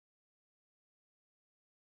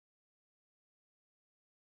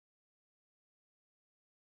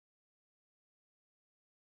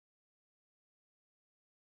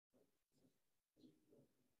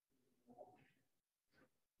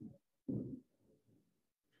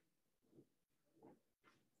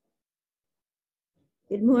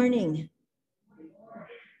Good morning.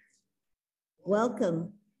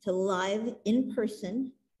 Welcome to live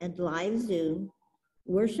in-person and live Zoom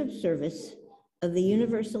worship service of the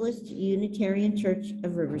Universalist Unitarian Church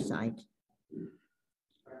of Riverside.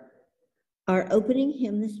 Our opening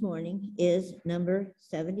hymn this morning is number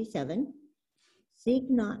 77, Seek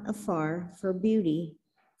Not Afar for Beauty,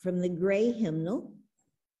 from the Gray hymnal.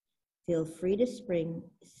 Feel free to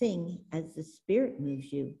sing as the Spirit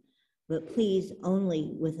moves you, but please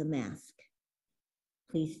only with a mask.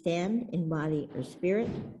 Please stand in body or spirit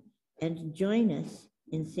and join us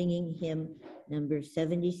in singing hymn number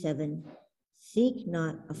 77, Seek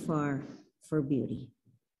Not Afar for Beauty.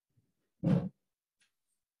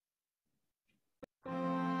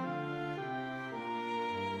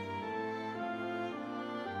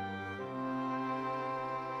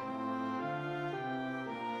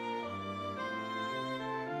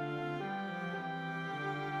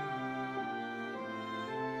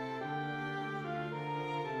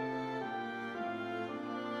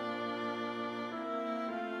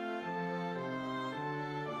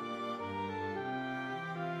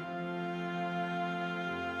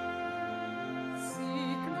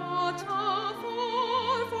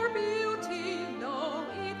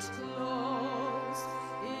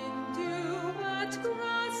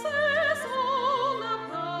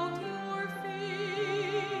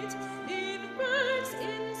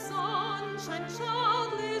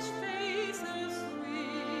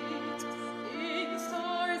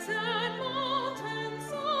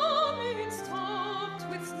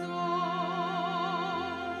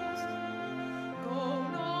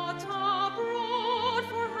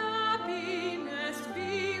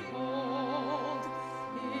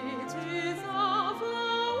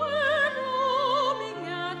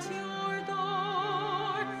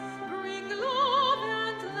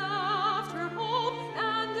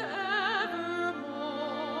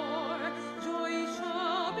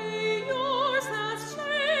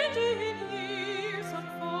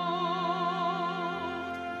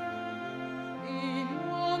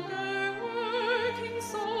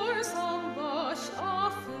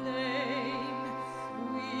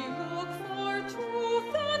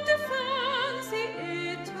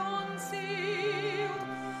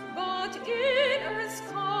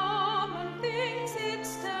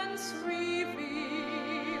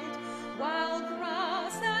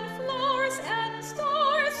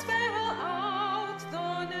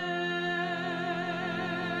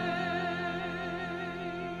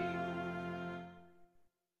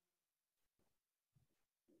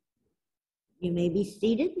 You may be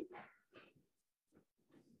seated.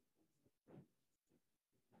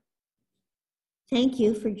 Thank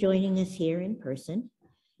you for joining us here in person,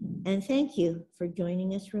 and thank you for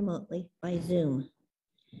joining us remotely by Zoom,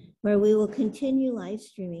 where we will continue live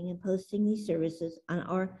streaming and posting these services on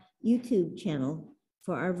our YouTube channel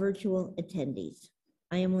for our virtual attendees.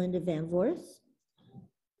 I am Linda Van Voorst.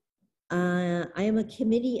 I am a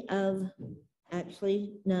committee of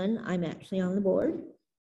actually none. I'm actually on the board.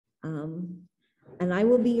 And I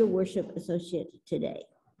will be your worship associate today.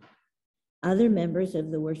 Other members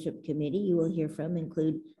of the worship committee you will hear from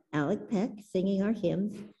include Alec Peck singing our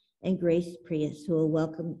hymns and Grace Prius, who will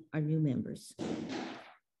welcome our new members.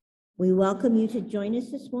 We welcome you to join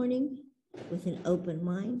us this morning with an open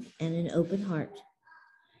mind and an open heart,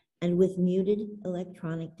 and with muted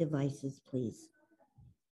electronic devices, please.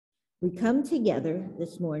 We come together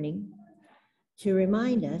this morning to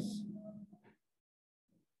remind us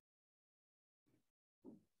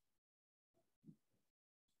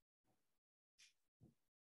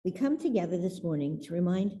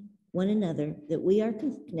one another that we are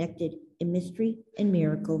connected in mystery and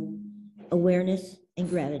miracle, awareness and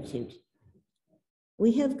gratitude.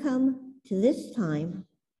 We have come to this time.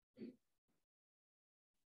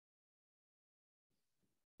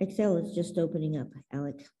 Excel is just opening up,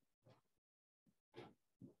 Alec.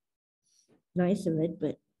 Nice of it,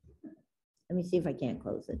 but let me see if I can't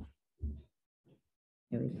close it.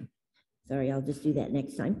 There we go. Sorry, I'll just do that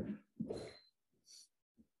next time.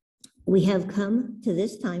 We have come to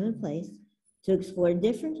this time and place to explore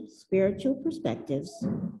different spiritual perspectives,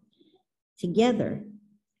 together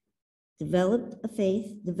develop a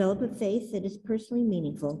faith that is personally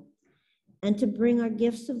meaningful, and to bring our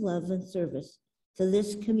gifts of love and service to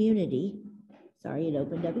this community. Sorry, it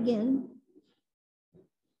opened up again.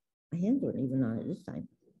 My hands weren't even on it this time.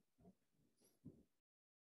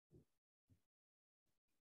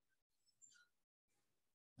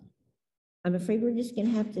 I'm afraid we're just going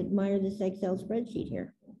to have to admire this Excel spreadsheet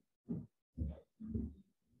here.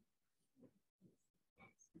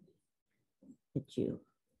 It's you.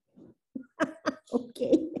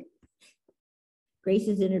 Okay. Grace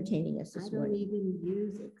is entertaining us this I don't morning. even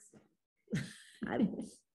use Excel.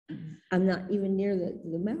 I'm not even near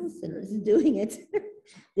the mouse and it's doing it.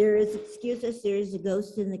 There is, excuse us, there is a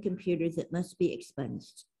ghost in the computer that must be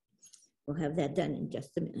expunged. We'll have that done in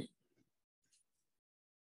just a minute.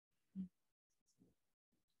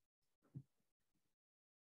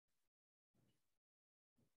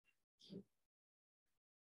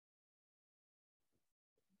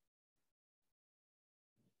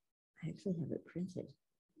 I actually have it printed.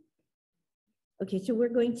 Okay, so we're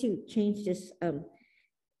going to change this.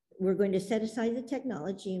 We're going to set aside the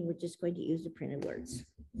technology and we're just going to use the printed words.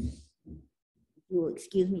 You will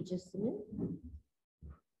excuse me just a minute.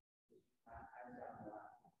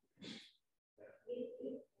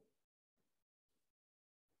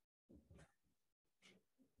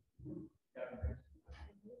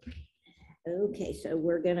 Okay, so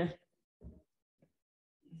we're gonna.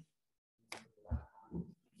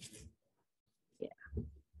 Yeah,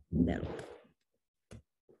 that'll.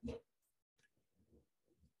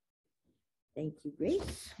 Thank you,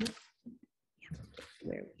 Grace.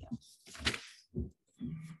 Where we go.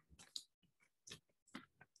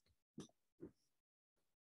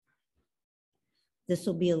 This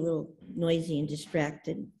will be a little noisy and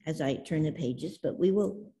distracted as I turn the pages, but we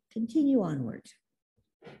will continue onward.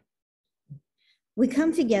 We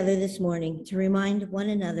come together this morning to remind one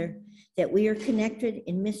another that we are connected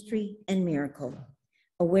in mystery and miracle,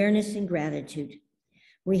 awareness and gratitude.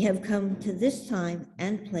 We have come to this time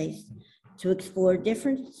and place to explore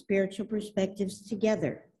different spiritual perspectives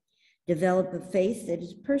together, develop a faith that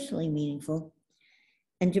is personally meaningful,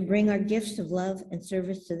 and to bring our gifts of love and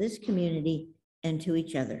service to this community and to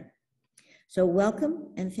each other. So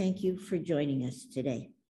welcome and thank you for joining us today.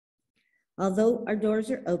 Although our doors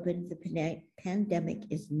are open, the pandemic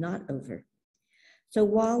is not over. So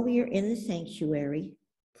while we are in the sanctuary,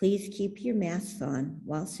 please keep your masks on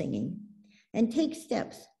while singing and take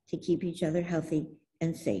steps to keep each other healthy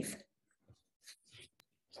and safe.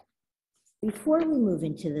 Before we move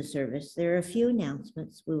into the service, there are a few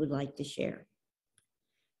announcements we would like to share.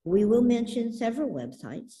 We will mention several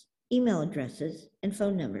websites, email addresses, and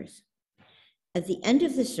phone numbers. At the end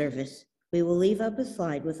of the service, we will leave up a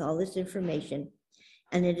slide with all this information,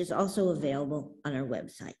 and it is also available on our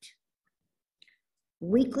website.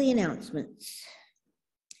 Weekly announcements.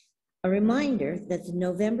 A reminder that the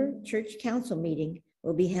November Church Council meeting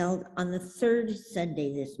will be held on the third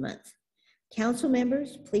Sunday this month. Council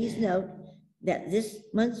members, please note that this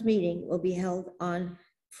month's meeting will be held on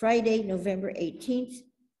Friday, November 18th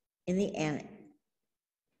in the annex.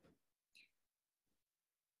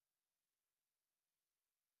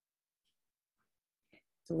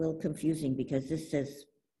 It's a little confusing because this says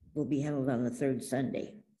will be held on the third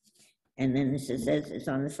Sunday. And then this says it's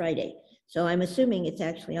on the Friday. So I'm assuming it's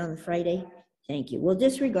actually on the Friday. Thank you. We'll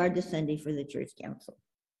disregard the Sunday for the Church Council.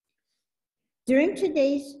 During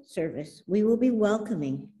today's service, we will be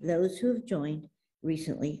welcoming those who have joined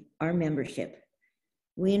recently our membership.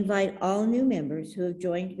 We invite all new members who have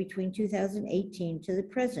joined between 2018 to the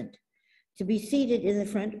present to be seated in the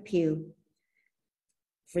front pew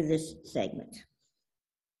for this segment.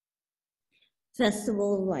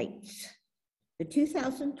 Festival of Lights. The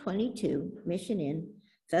 2022 Mission Inn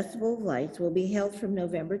Festival of Lights will be held from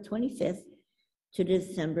November 25th to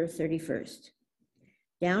December 31st.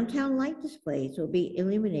 Downtown light displays will be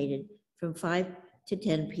illuminated from 5 to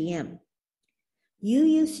 10 p.m.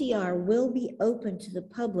 UUCR will be open to the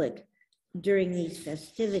public during these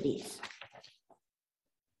festivities.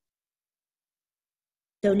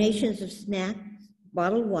 Donations of snacks,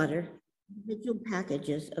 bottled water, individual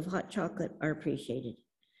packages of hot chocolate are appreciated.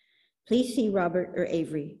 Please see Robert or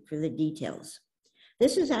Avery for the details.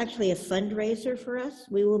 This is actually a fundraiser for us.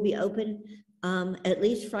 We will be open at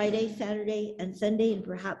least Friday, Saturday, and Sunday, and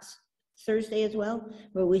perhaps Thursday as well,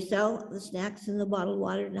 where we sell the snacks and the bottled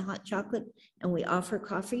water and the hot chocolate, and we offer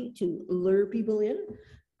coffee to lure people in.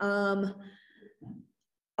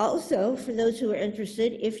 Also, for those who are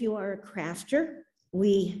interested, if you are a crafter,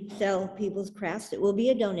 we sell people's crafts. It will be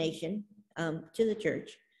a donation to the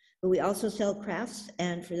church, but we also sell crafts,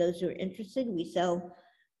 and for those who are interested, we sell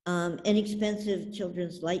inexpensive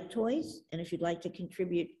children's light toys, and if you'd like to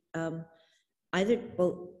contribute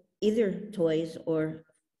either toys or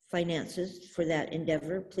finances for that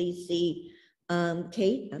endeavor, please see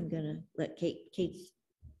Kate. I'm gonna let Kate's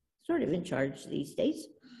sort of in charge these days,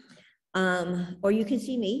 or you can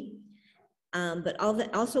see me. But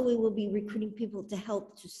also we will be recruiting people to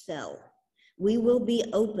help to sell. We will be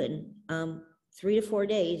open 3 to 4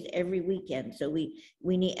 days every weekend. So we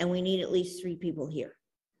need at least 3 people here.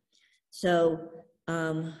 So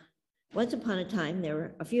Once upon a time, there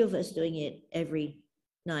were a few of us doing it every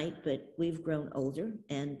night, but we've grown older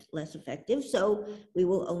and less effective. So we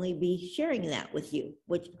will only be sharing that with you,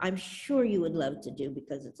 which I'm sure you would love to do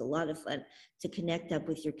because it's a lot of fun to connect up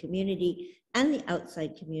with your community and the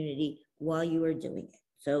outside community while you are doing it.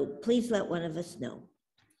 So please let one of us know.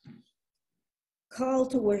 Call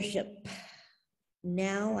to worship.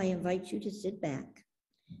 Now I invite you to sit back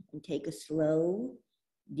and take a slow,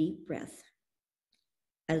 deep breath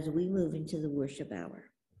as we move into the worship hour.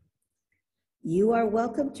 You are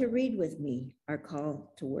welcome to read with me our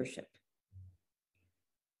call to worship.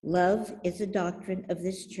 Love is a doctrine of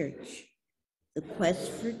this church. The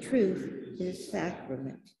quest for truth is a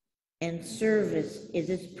sacrament, and service is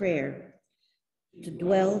its prayer. To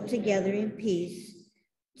dwell together in peace,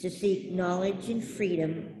 to seek knowledge and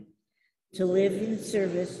freedom, to live in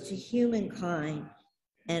service to humankind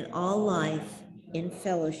and all life in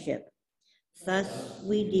fellowship. Thus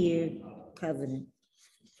we dear covenant.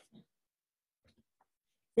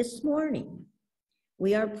 This morning,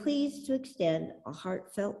 we are pleased to extend a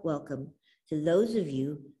heartfelt welcome to those of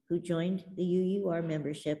you who joined the UUR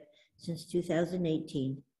membership since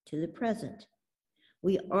 2018 to the present.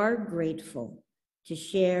 We are grateful to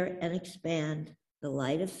share and expand the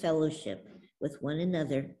light of fellowship with one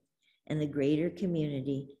another and the greater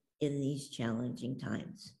community in these challenging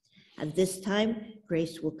times. At this time,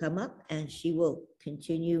 Grace will come up and she will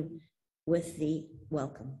continue with the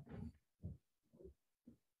welcome.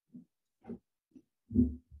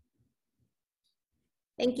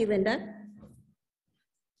 Thank you, Linda.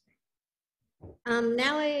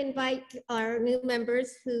 Now I invite our new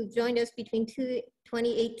members who joined us between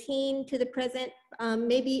 2018 to the present,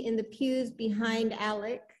 maybe in the pews behind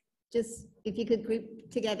Alec, just if you could group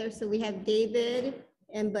together. So we have David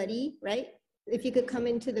and Buddy, right? If you could come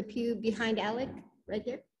into the pew behind Alec, right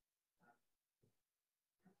there.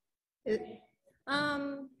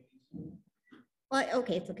 Well,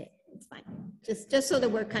 okay, it's okay, it's fine. Just so that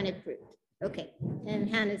we're kind of grouped. Okay, and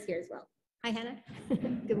Hannah's here as well. Hi, Hannah.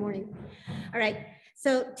 Good morning. All right,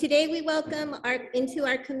 so today we welcome into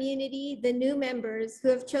our community the new members who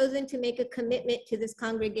have chosen to make a commitment to this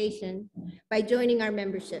congregation by joining our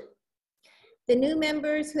membership. The new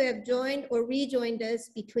members who have joined or rejoined us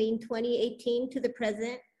between 2018 to the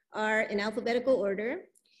present are in alphabetical order: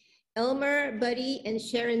 Elmer, Buddy, and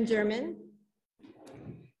Sharon German,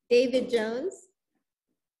 David Jones,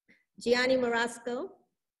 Gianni Morasco,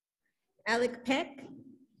 Alec Peck,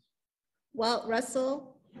 Walt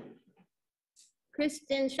Russell,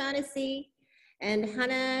 Kristen Shaughnessy, and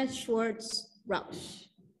Hannah Schwartz-Rausch.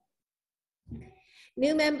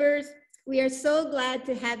 New members, we are so glad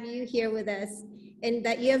to have you here with us and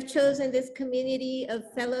that you have chosen this community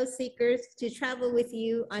of fellow seekers to travel with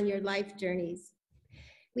you on your life journeys.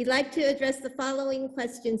 We'd like to address the following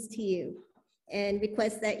questions to you and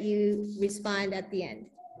request that you respond at the end.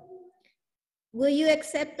 Will you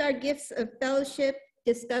accept our gifts of fellowship,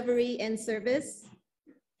 discovery, and service?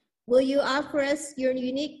 Will you offer us your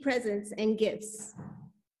unique presence and gifts?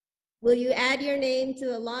 Will you add your name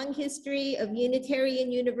to a long history of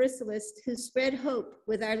Unitarian Universalists who spread hope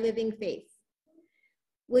with our living faith?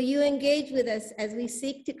 Will you engage with us as we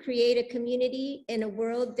seek to create a community in a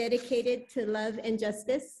world dedicated to love and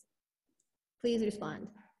justice? Please respond.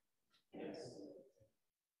 Yes.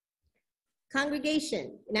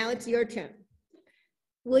 Congregation, now it's your turn.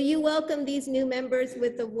 Will you welcome these new members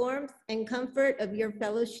with the warmth and comfort of your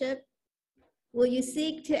fellowship? Will you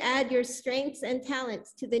seek to add your strengths and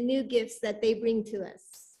talents to the new gifts that they bring to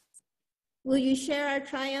us? Will you share our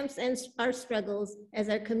triumphs and our struggles as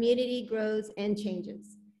our community grows and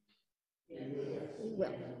changes? We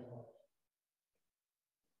will.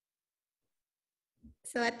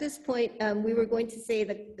 So at this point, we were going to say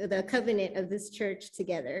the covenant of this church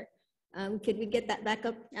together. Could we get that back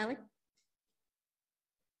up, Alec?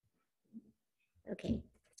 Okay,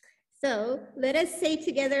 so let us say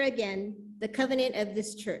together again the covenant of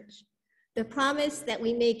this church, the promise that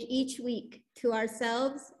we make each week to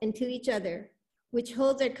ourselves and to each other, which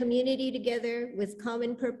holds our community together with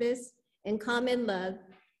common purpose and common love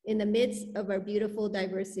in the midst of our beautiful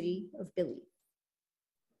diversity of belief.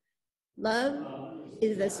 Love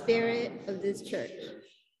is the spirit of this church.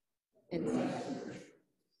 And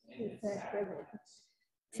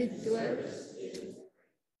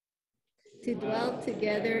to dwell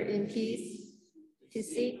together in peace, to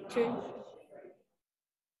seek truth.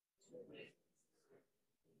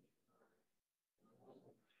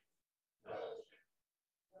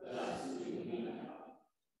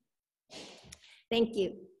 Thank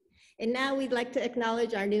you. And now we'd like to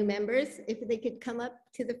acknowledge our new members. If they could come up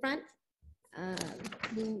to the front.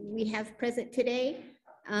 We have present today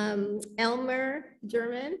Elmer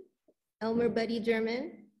Buddy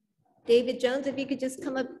German. David Jones, if you could just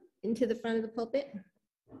come up into the front of the pulpit,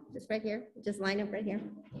 just right here, just line up right here.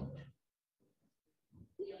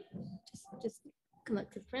 Just come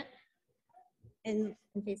up to the front and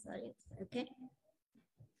face the audience, okay?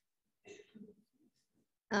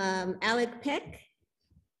 Alec Peck.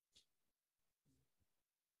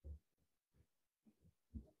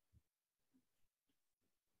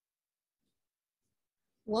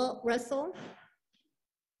 Walt Russell.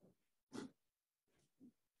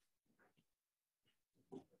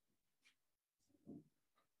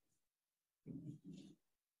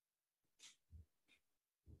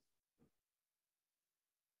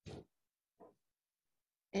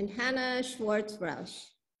 And Hannah Schwartz-Rausch.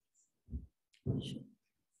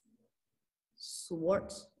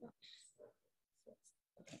 Schwartz.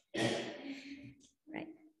 Okay. Right.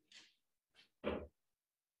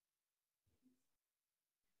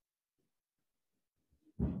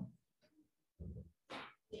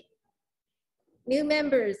 New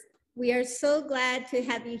members, we are so glad to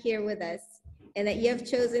have you here with us and that you have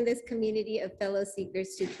chosen this community of fellow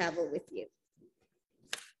seekers to travel with you.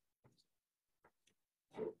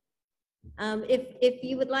 If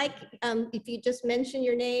you would like, if you just mention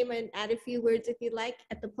your name and add a few words if you'd like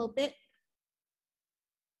at the pulpit.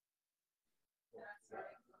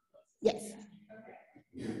 Yes.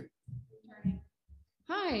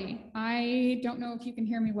 Hi, I don't know if you can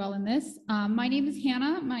hear me well in this. My name is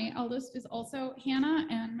Hannah. My eldest is also Hannah,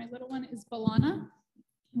 and my little one is Balana.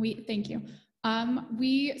 Thank you.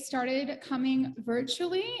 We started coming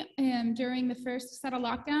virtually during the first set of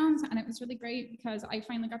lockdowns, and it was really great because I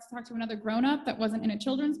finally got to talk to another grown-up that wasn't in a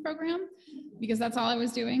children's program, because that's all I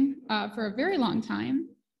was doing for a very long time.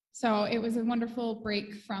 So it was a wonderful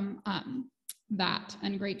break from that,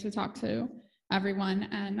 and great to talk to everyone.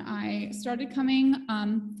 And I started coming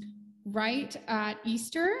right at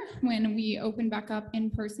Easter when we opened back up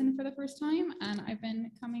in person for the first time, and I've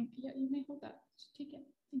been coming. Yeah, you may hold that. Take it.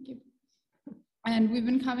 Thank you. And we've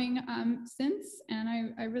been coming since, and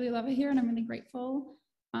I really love it here, and I'm really grateful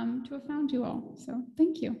to have found you all. So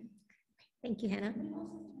thank you. Thank you, Hannah.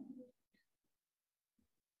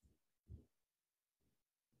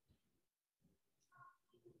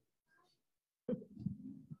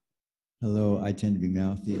 Hello, I tend to be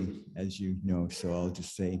mouthy, as you know, so I'll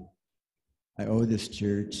just say, I owe this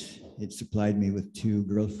church. It supplied me with 2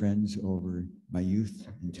 girlfriends over my youth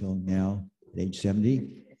until now, at age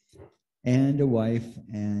 70. And a wife,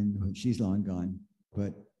 and she's long gone.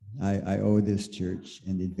 But I owe this church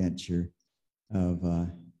and the adventure of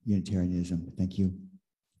Unitarianism. Thank you.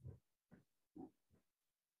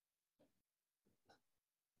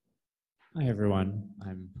 Hi, everyone.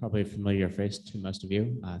 I'm probably a familiar face to most of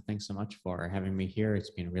you. Thanks so much for having me here.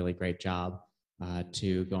 It's been a really great job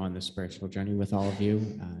to go on this spiritual journey with all of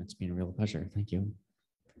you. It's been a real pleasure. Thank you.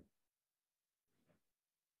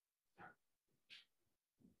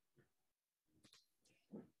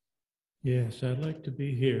 Yes, I'd like to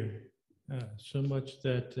be here so much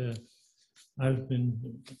that I've been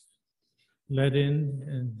let in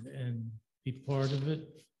and be part of it.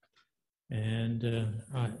 And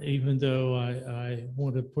even though I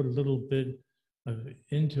want to put a little bit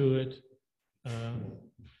into it,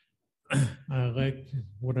 I like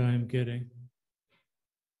what I'm getting.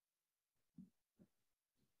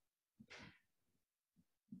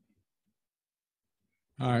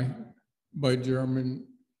 Hi, by German.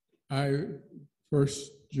 I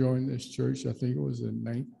first joined this church, I think it was in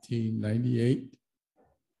 1998.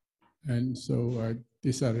 And so I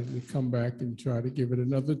decided to come back and try to give it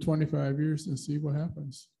another 25 years and see what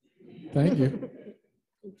happens. Thank you.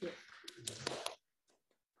 Thank you.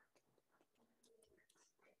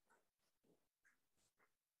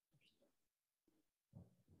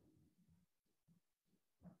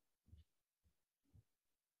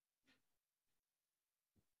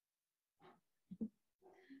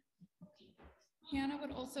 Hannah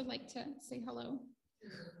would also like to say hello.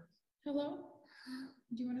 Hello?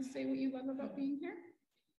 Do you want to say what you love about being here?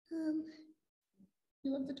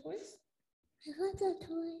 You love the toys? I love the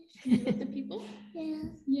toys. You love the people? Yeah.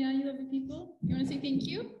 Yeah, you love the people? You want to say thank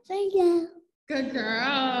you? Thank you. Good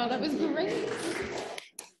girl. That was great.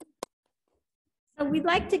 So we'd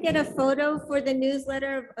like to get a photo for the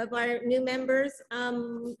newsletter of our new members.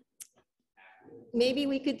 Maybe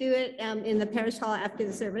we could do it in the parish hall after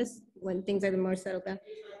the service when things are more settled down.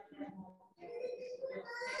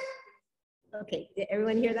 Okay, did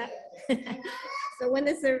everyone hear that? So when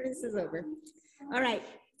the service is over. All right,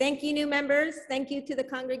 thank you, new members. Thank you to the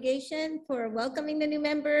congregation for welcoming the new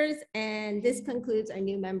members. And this concludes our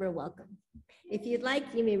new member welcome. If you'd like,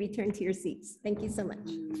 you may return to your seats. Thank you so much.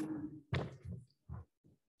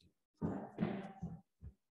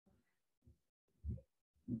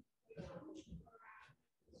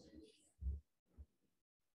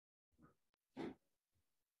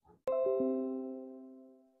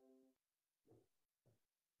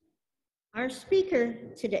 Our speaker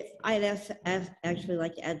today, I'd actually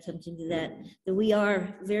like to add something to that we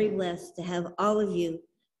are very blessed to have all of you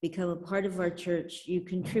become a part of our church. You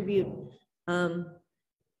contribute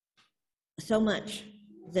so much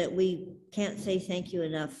that we can't say thank you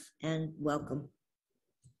enough, and welcome.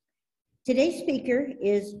 Today's speaker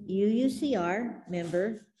is UUCR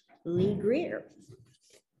member Lee Greer.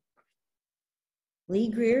 Lee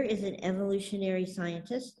Greer is an evolutionary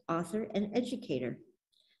scientist, author, and educator.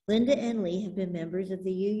 Linda and Lee have been members of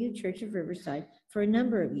the UU Church of Riverside for a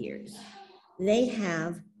number of years. They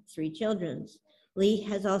have 3 children. Lee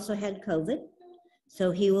has also had COVID,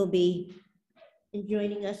 so he will be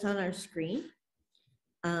joining us on our screen.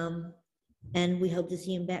 And we hope to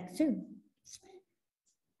see him back soon.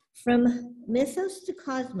 From mythos to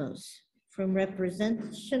cosmos, from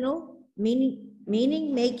representational,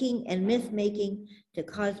 meaning making and myth making, to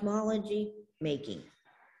cosmology making.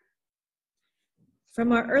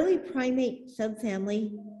 From our early primate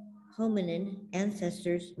subfamily hominin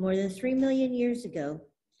ancestors more than 3 million years ago,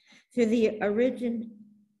 through the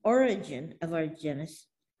origin of our genus,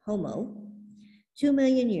 Homo, 2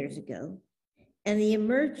 million years ago, and the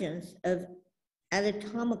emergence of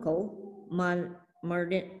anatomical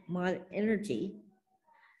modernity.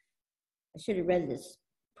 I should have read this,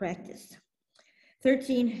 practiced.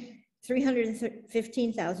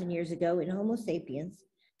 315,000 years ago in Homo sapiens,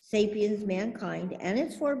 mankind, and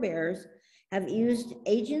its forebears have used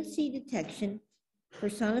agency detection,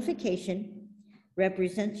 personification,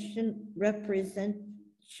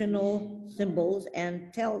 representational symbols,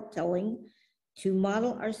 and telling to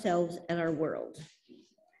model ourselves and our world.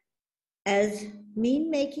 As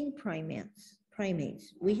mean-making primates,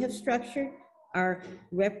 we have structured our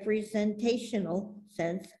representational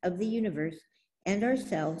sense of the universe and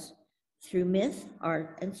ourselves through myth,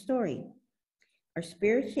 art, and story. Our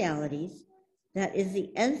spiritualities, that is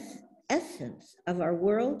the essence of our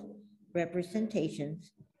world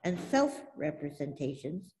representations and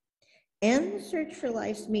self-representations, and the search for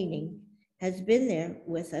life's meaning has been there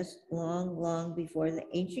with us long, long before the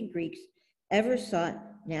ancient Greeks ever sought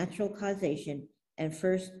natural causation and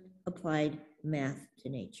first applied math to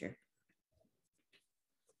nature.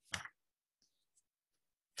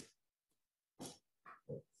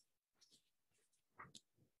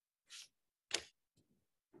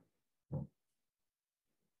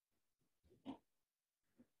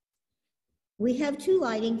 We have 2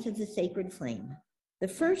 lightings of the sacred flame. The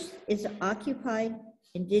first is the occupied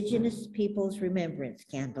Indigenous Peoples Remembrance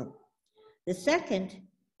Candle. The second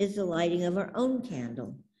is the lighting of our own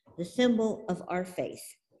candle, the symbol of our faith.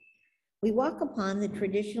 We walk upon the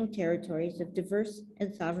traditional territories of diverse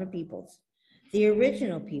and sovereign peoples, the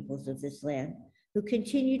original peoples of this land, who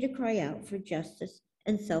continue to cry out for justice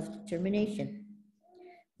and self-determination.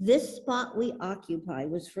 This spot we occupy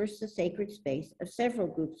was first the sacred space of several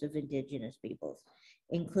groups of indigenous peoples,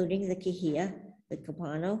 including the Kihia, the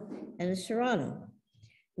Capano, and the Serrano.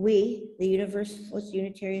 We, the Universalist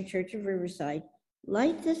Unitarian Church of Riverside,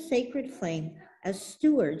 light this sacred flame as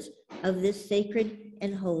stewards of this sacred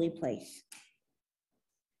and holy place.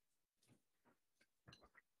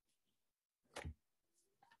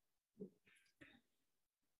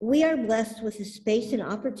 We are blessed with the space and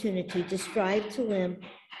opportunity to strive to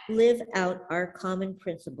live out our common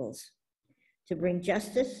principles, to bring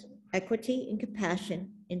justice, equity, and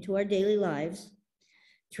compassion into our daily lives,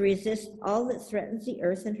 to resist all that threatens the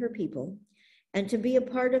earth and her people, and to be a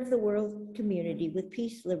part of the world community with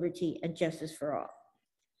peace, liberty, and justice for all.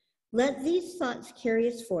 Let these thoughts carry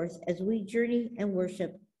us forth as we journey and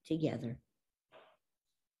worship together.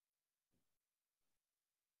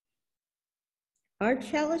 Our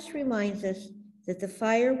chalice reminds us that the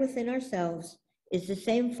fire within ourselves is the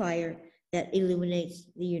same fire that illuminates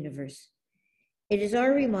the universe. It is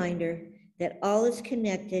our reminder that all is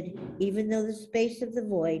connected, even though the space of the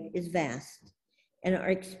void is vast, and our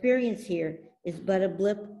experience here is but a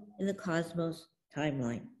blip in the cosmos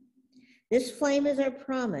timeline. This flame is our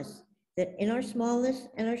promise that in our smallness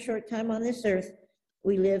and our short time on this earth,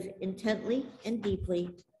 we live intently and deeply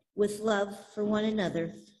with love for one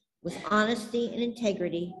another, with honesty and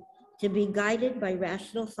integrity, to be guided by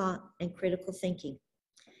rational thought and critical thinking,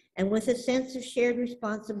 and with a sense of shared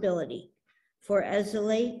responsibility. For as the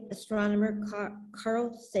late astronomer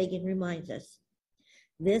Carl Sagan reminds us,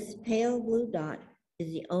 this pale blue dot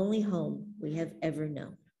is the only home we have ever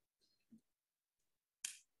known.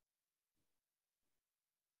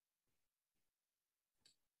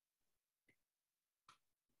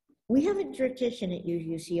 We have a tradition at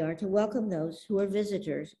UUCR to welcome those who are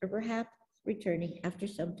visitors or perhaps returning after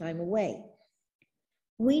some time away.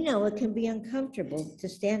 We know it can be uncomfortable to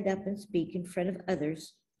stand up and speak in front of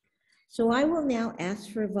others. So I will now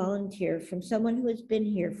ask for a volunteer from someone who has been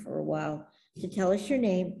here for a while to tell us your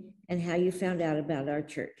name and how you found out about our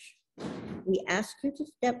church. We ask you to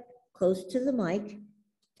step close to the mic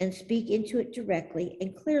and speak into it directly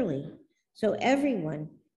and clearly so everyone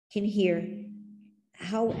can hear.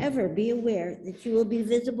 However, be aware that you will be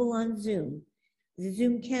visible on Zoom, the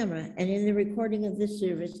Zoom camera, and in the recording of this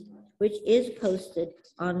service, which is posted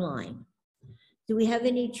online. Do we have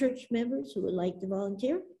any church members who would like to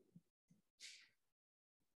volunteer?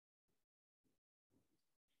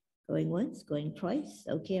 Going once, going twice.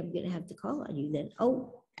 Okay, I'm going to have to call on you then.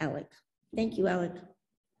 Oh, Alec. Thank you, Alec.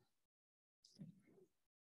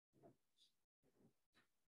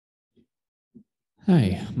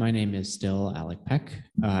 Hi, my name is still Alec Peck,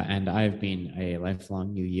 and I've been a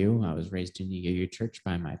lifelong UU. I was raised in the UU church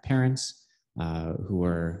by my parents, who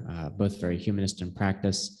were both very humanist in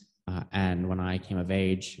practice. And when I came of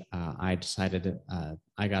age, I decided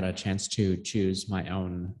I got a chance to choose my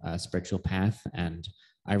own spiritual path. And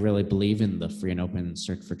I really believe in the free and open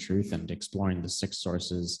search for truth and exploring the 6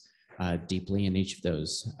 sources deeply, and each of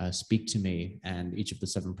those speak to me, and each of the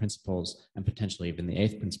 7 principles, and potentially even the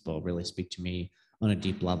 8th principle, really speak to me on a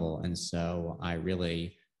deep level. And so I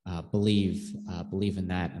really believe in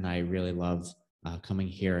that, and I really love coming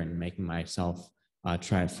here and making myself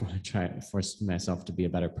force myself to be a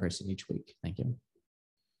better person each week. Thank you.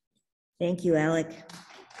 Thank you, Alec.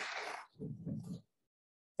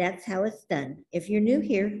 That's how it's done. If you're new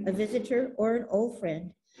here, a visitor, or an old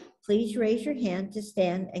friend, please raise your hand to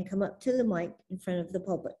stand and come up to the mic in front of the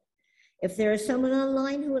pulpit. If there is someone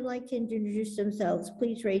online who would like to introduce themselves,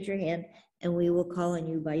 please raise your hand and we will call on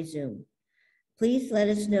you by Zoom. Please let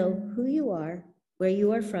us know who you are, where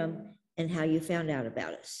you are from, and how you found out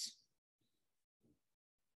about us.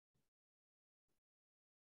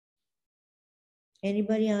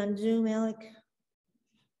 Anybody on Zoom, Alec?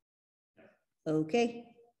 Okay.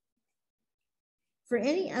 For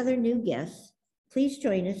any other new guests, please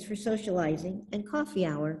join us for socializing and coffee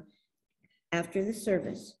hour after the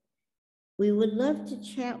service. We would love to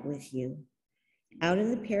chat with you out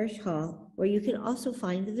in the parish hall, where you can also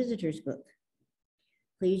find the visitor's book.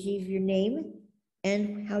 Please leave your name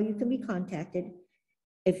and how you can be contacted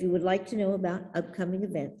if you would like to know about upcoming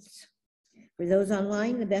events. For those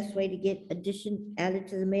online, the best way to get added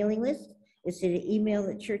to the mailing list is to email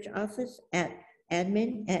the church office at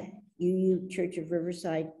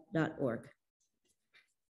admin@uuchurchofriverside.org.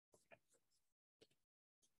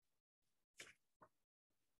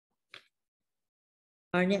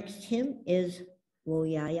 Our next hymn is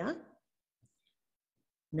Woyaya,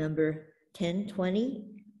 number 1020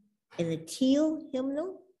 in the teal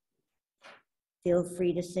hymnal. Feel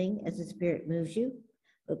free to sing as the Spirit moves you,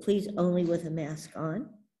 but please only with a mask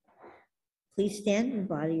on. Please stand and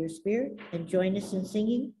body your spirit and join us in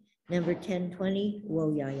singing number 1020,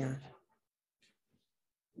 Woyaya.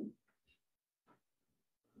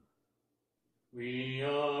 We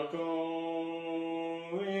are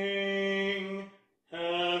going,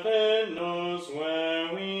 heaven knows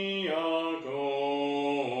where we are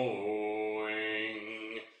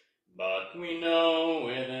going, but we know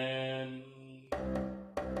within.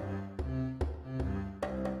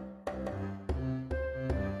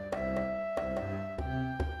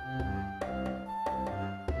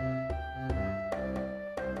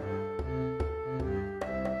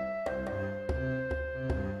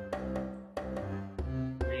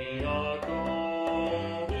 We are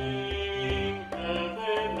going,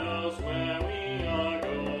 heaven knows where we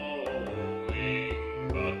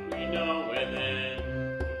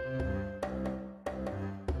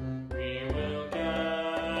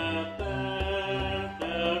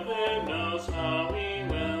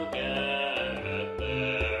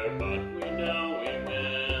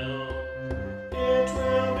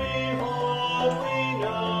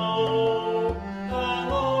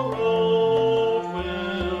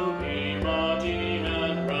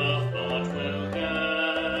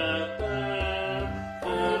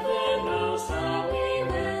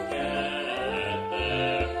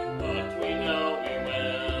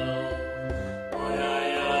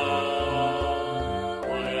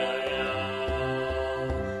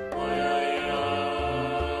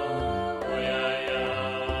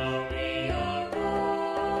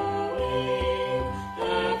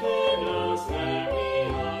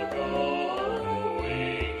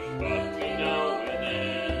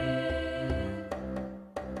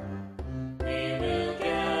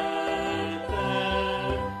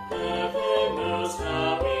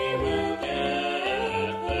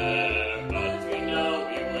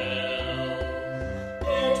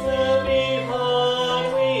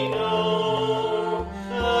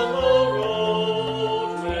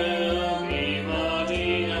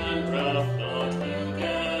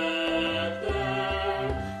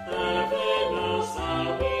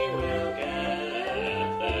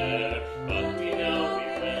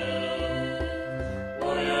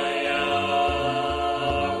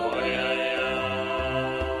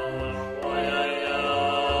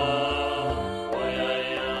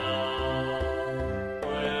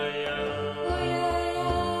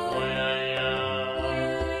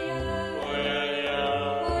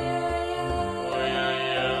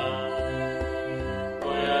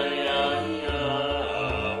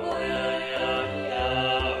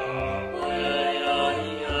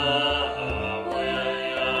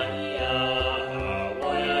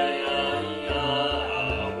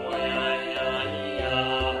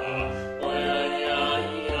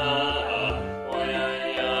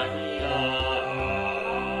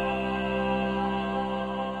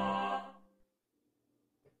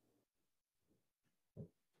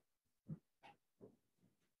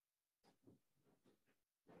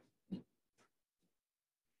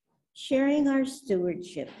Sharing our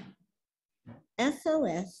stewardship.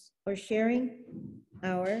 SOS, or Sharing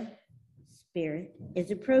Our Spirit,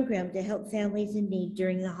 is a program to help families in need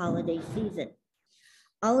during the holiday season.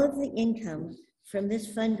 All of the income from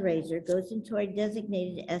this fundraiser goes into our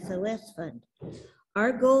designated SOS fund.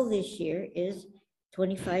 Our goal this year is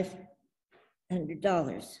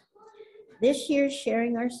 $2,500. This year's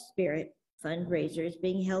Sharing Our Spirit fundraiser is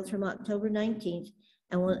being held from October 19th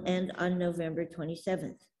and will end on November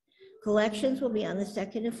 27th. Collections will be on the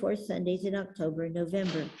second and fourth Sundays in October and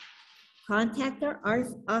November. Contact our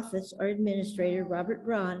office or administrator, Robert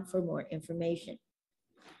Braun, for more information.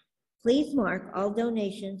 Please mark all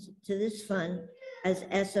donations to this fund as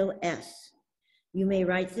SOS. You may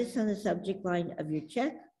write this on the subject line of your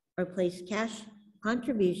check or place cash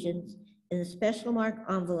contributions in the special mark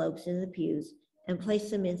envelopes in the pews and place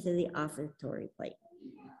them into the offertory plate.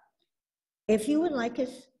 If you would like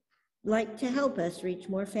to help us reach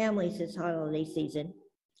more families this holiday season,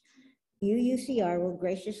 UUCR will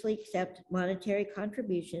graciously accept monetary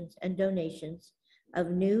contributions and donations of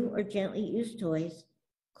new or gently used toys,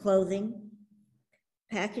 clothing,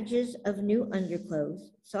 packages of new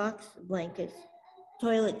underclothes, socks, blankets,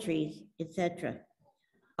 toiletries, etc.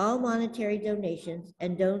 All monetary donations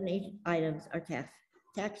and donated items are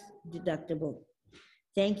tax deductible.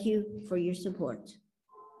 Thank you for your support.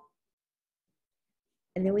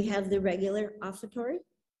 And then we have the regular offertory.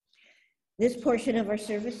 This portion of our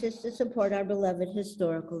service is to support our beloved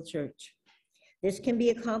historical church. This can be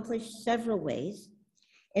accomplished several ways.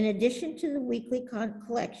 In addition to the weekly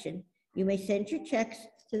collection, you may send your checks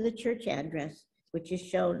to the church address, which is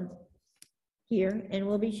shown here and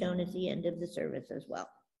will be shown at the end of the service as well.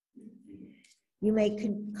 You may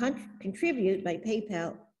contribute by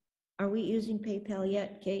PayPal. Are we using PayPal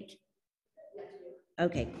yet, Kate?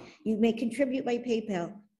 Okay. You may contribute by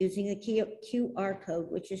PayPal using the QR code,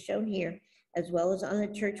 which is shown here, as well as on the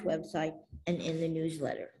church website and in the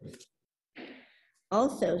newsletter.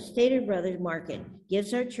 Also, Stater Brothers Market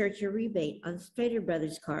gives our church a rebate on Stater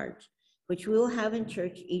Brothers cards, which we will have in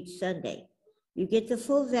church each Sunday. You get the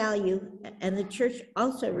full value, and the church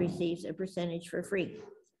also receives a percentage for free.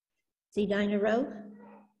 See Dinah Rowe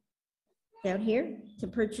down here to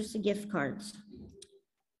purchase the gift cards.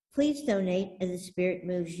 Please donate as the Spirit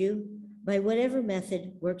moves you by whatever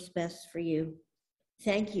method works best for you.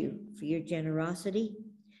 Thank you for your generosity.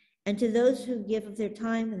 And to those who give of their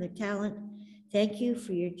time and their talent, thank you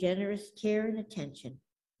for your generous care and attention.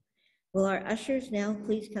 Will our ushers now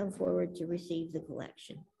please come forward to receive the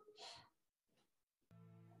collection?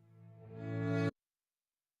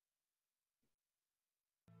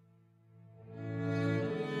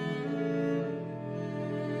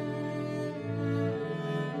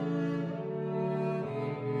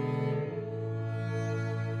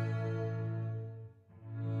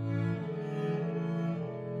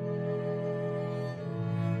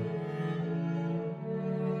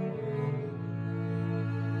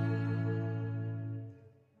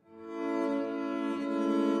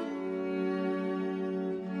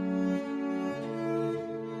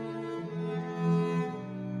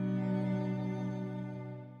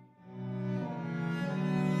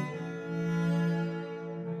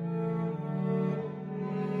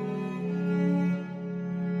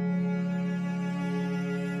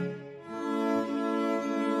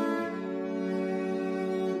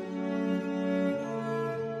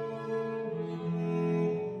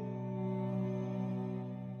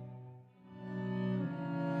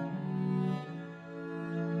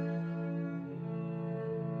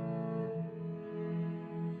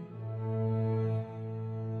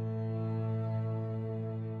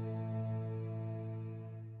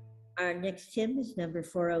 Our next hymn is number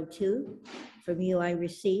 402, From You I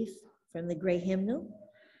Receive, from the Gray Hymnal.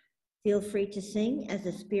 Feel free to sing as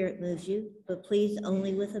the Spirit moves you, but please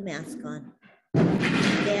only with a mask on.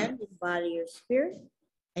 Stand in body or spirit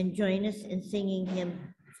and join us in singing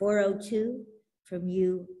hymn 402, From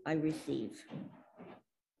You I Receive.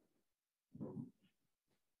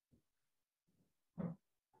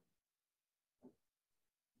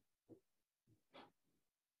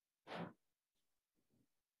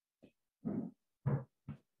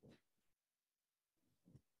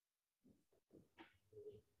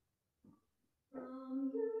 From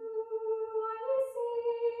you I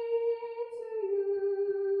receive, to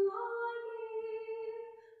you I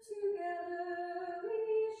give. Together we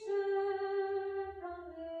share from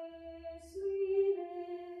this sweet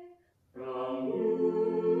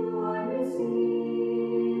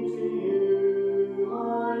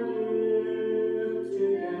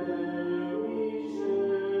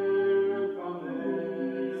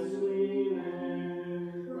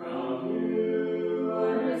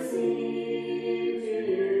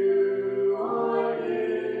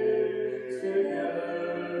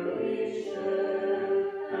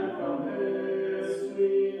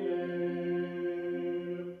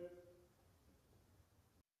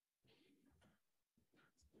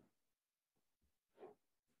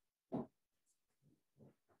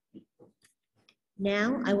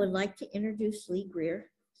Now, I would like to introduce Lee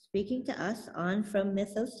Greer, speaking to us on From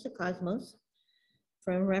Mythos to Cosmos,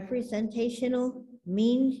 from representational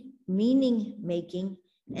meaning making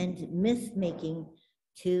and myth making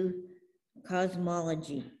to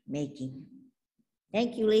cosmology making.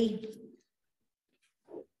 Thank you, Lee.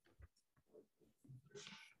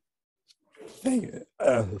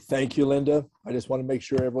 Thank you, Linda. I just want to make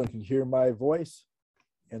sure everyone can hear my voice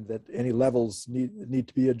and that any levels need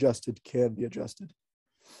to be adjusted can be adjusted.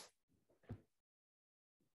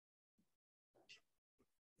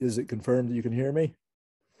 Is it confirmed that you can hear me?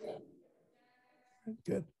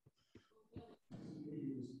 Good.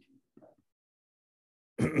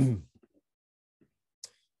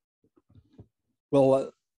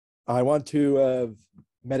 Well, I want to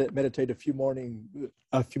meditate a few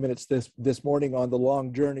minutes this morning on the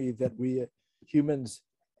long journey that we humans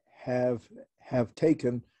have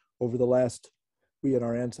taken over the last, we and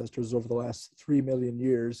our ancestors over the last 3 million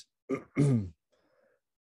years,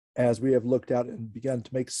 as we have looked out and begun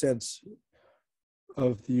to make sense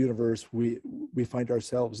of the universe we find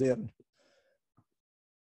ourselves in.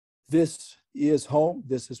 This is home.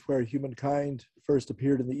 This is where humankind first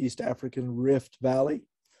appeared in the East African Rift Valley,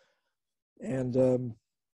 and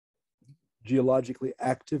geologically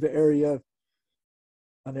active area,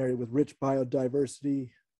 an area with rich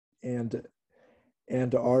biodiversity, and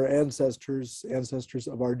our ancestors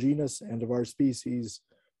of our genus and of our species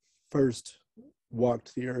first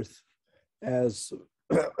walked the earth as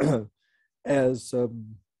as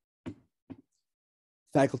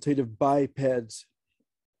facultative bipeds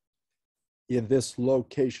in this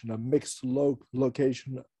location, a mixed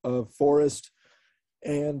location of forest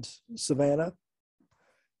and savanna,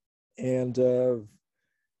 and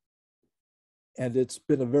it's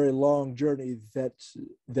been a very long journey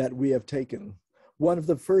that we have taken. One of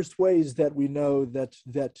the first ways that we know that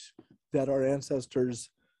our ancestors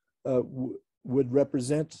would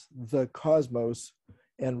represent the cosmos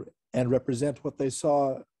and represent what they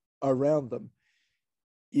saw around them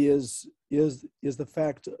is the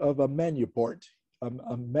fact of a manuport. A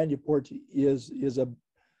manuport is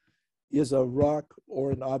a rock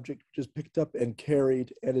or an object just picked up and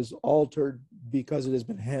carried and is altered because it has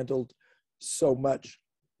been handled so much.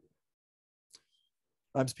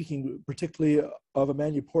 I'm speaking particularly of a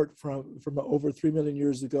manuport from over 3 million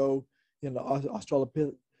years ago in the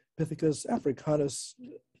Australopithecus africanus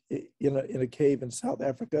in a cave in South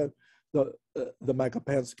Africa, the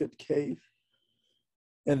Makapansket cave.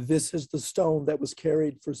 And this is the stone that was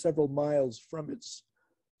carried for several miles from its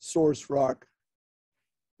source rock.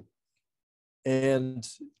 And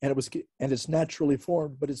it's naturally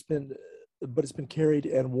formed, but it's been carried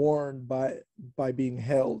and worn by being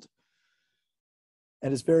held.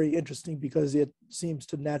 And it's very interesting because it seems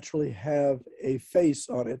to naturally have a face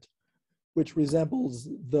on it, which resembles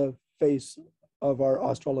the face of our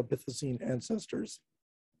Australopithecine ancestors,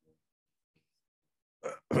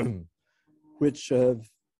 which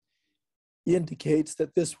indicates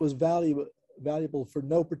that this was valuable for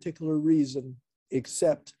no particular reason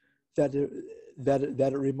except that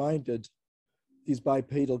it reminded these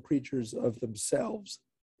bipedal creatures of themselves.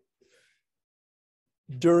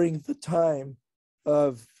 During the time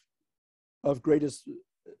of greatest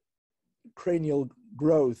cranial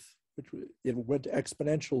growth, which it went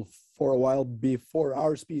exponential for a while before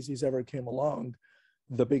our species ever came along,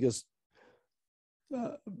 the biggest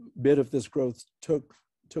bit of this growth took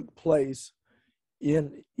place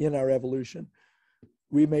in our evolution.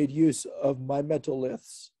 We made use of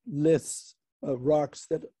mimetoliths, rocks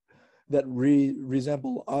that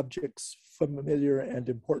resemble objects familiar and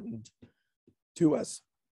important to us.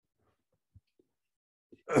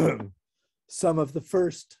 Some of the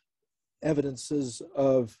first evidences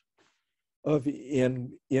of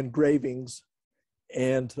engravings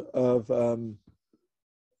and of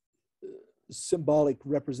symbolic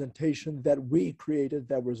representation that we created,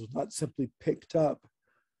 that was not simply picked up,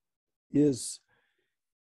 is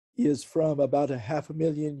from about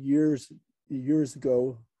 500,000 years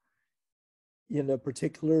ago in a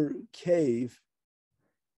particular cave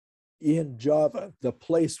in Java, the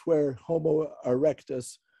place where Homo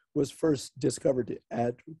erectus was first discovered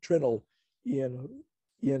at Trinil in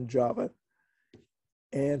Java.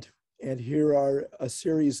 And here are a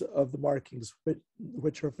series of the markings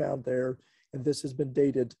which are found there. And this has been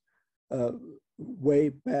dated way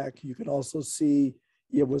back. You can also see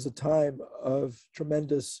it was a time of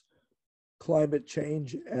tremendous climate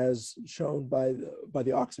change as shown by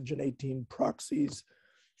the oxygen 18 proxies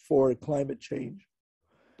for climate change.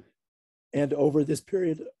 And over this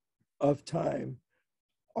period of time,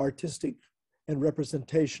 artistic and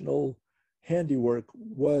representational handiwork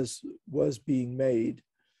was being made.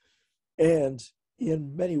 And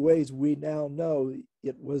in many ways, we now know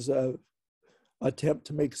it was a attempt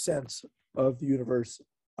to make sense of the universe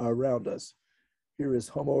around us. Here is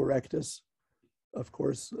Homo erectus, of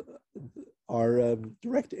course, our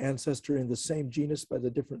direct ancestor in the same genus but a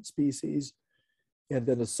different species, and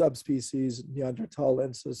then a subspecies,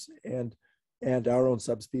 Neanderthalensis, and our own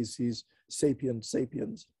subspecies,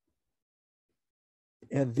 sapiens.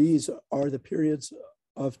 And these are the periods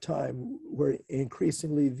of time where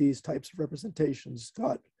increasingly these types of representations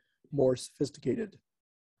got more sophisticated.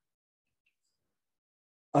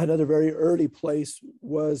 Another very early place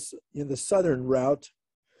was in the southern route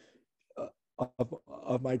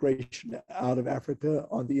of migration out of Africa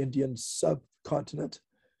on the Indian subcontinent.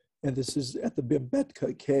 And this is at the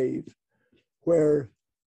Bimbetka cave, where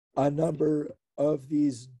a number of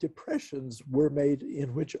these depressions were made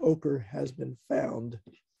in which ochre has been found.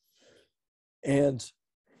 And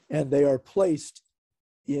they are placed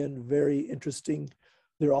in very interesting,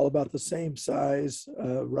 they're all about the same size,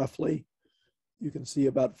 roughly. You can see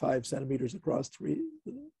about 5 centimeters across, 3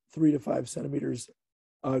 to 5 centimeters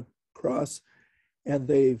across, and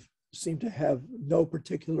they seem to have no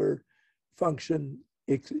particular function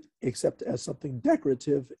except as something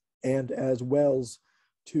decorative and as wells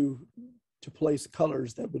to place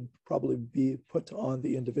colors that would probably be put on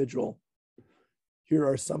the individual. Here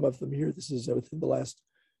are some of them here. This is within the last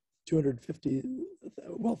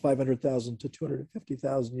 500,000 to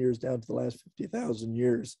 250,000 years down to the last 50,000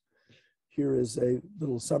 years. Here is a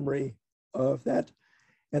little summary of that.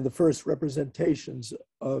 And the first representations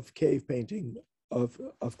of cave painting, of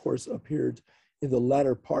course, appeared in the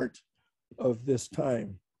latter part of this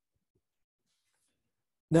time.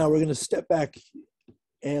 Now we're going to step back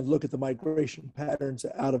and look at the migration patterns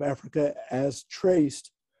out of Africa as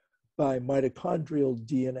traced by mitochondrial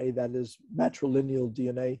DNA, that is matrilineal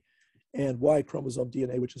DNA, and Y chromosome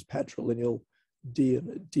DNA, which is patrilineal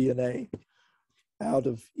DNA, out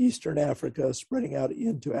of Eastern Africa, spreading out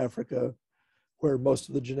into Africa, where most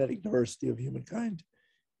of the genetic diversity of humankind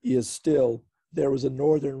is still. There was a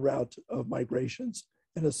northern route of migrations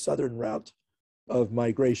and a southern route of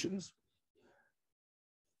migrations.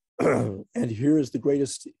 And here is the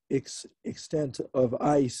greatest extent of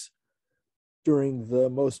ice during the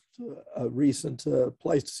most recent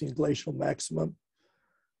Pleistocene glacial maximum.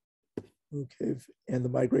 Okay, and the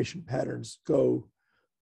migration patterns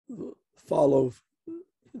follow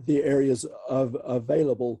the areas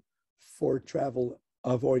available for travel,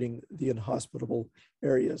 avoiding the inhospitable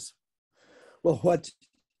areas. Well, what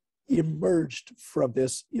emerged from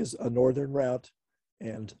this is a northern route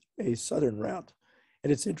and a southern route.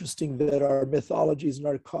 And it's interesting that our mythologies and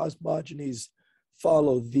our cosmogonies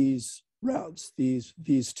follow these routes, these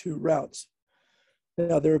two routes.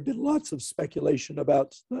 Now, there have been lots of speculation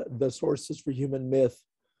about the sources for human myth.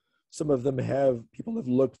 Some of them people have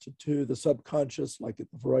looked to the subconscious, like the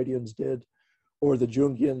Freudians did, or the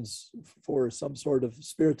Jungians for some sort of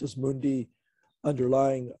spiritus mundi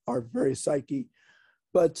underlying our very psyche.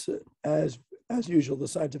 But as usual, the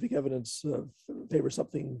scientific evidence favors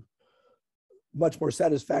something much more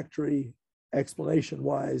satisfactory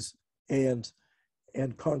explanation-wise and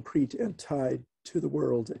concrete and tied to the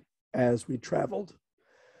world as we traveled.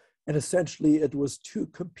 And essentially, it was two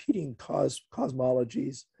competing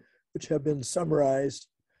cosmologies, which have been summarized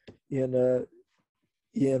in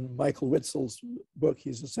Michael Witzel's book.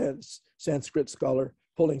 He's a Sanskrit scholar,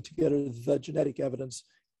 pulling together the genetic evidence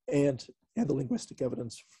and the linguistic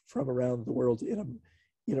evidence from around the world in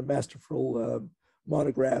a masterful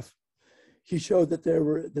monograph. He showed that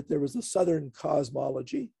there was a southern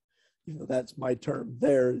cosmology, even though that's my term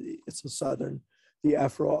there. It's a southern, the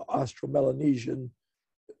Afro-Austro-Melanesian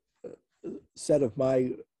set of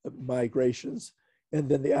migrations, and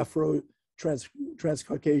then the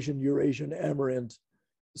Afro-Transcaucasian, Eurasian, Amarant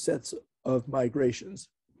sets of migrations.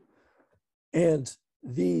 And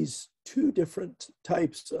these two different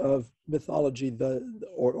types of mythology,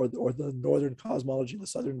 or the northern cosmology, the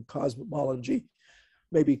southern cosmology,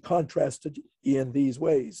 may be contrasted in these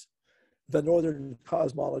ways. The northern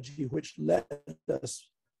cosmology, which led us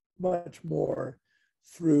much more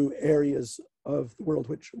through areas of the world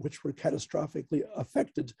which were catastrophically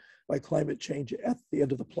affected by climate change at the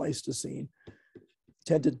end of the Pleistocene,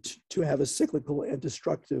 tended to have a cyclical and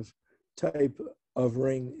destructive type of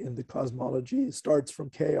ring in the cosmology. It starts from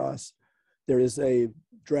chaos. There is a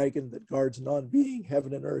dragon that guards non-being.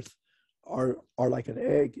 Heaven and earth are like an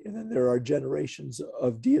egg. And then there are generations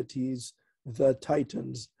of deities, the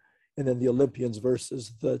Titans, and then the Olympians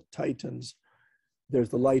versus the Titans. There's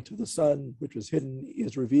the light of the sun, which was hidden,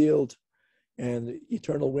 is revealed. and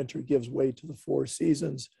eternal winter gives way to the 4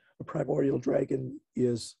 seasons. A primordial dragon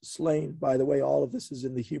is slain. By the way, all of this is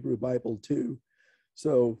in the Hebrew Bible too.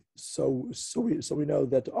 So we know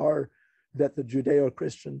that the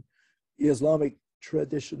Judeo-Christian Islamic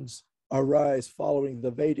traditions arise following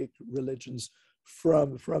the Vedic religions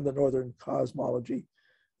from the northern cosmology.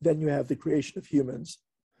 Then you have the creation of humans,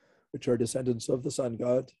 which are descendants of the sun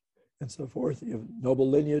god, and so forth. You have noble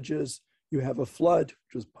lineages. You have a flood,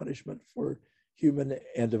 which was punishment for human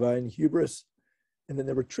and divine hubris. And then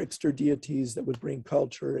there were trickster deities that would bring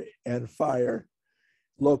culture and fire.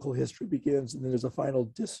 Local history begins, and then there's a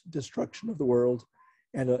final destruction of the world,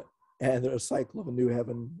 and a cycle of a new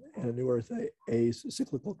heaven and a new earth, a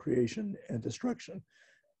cyclical creation and destruction.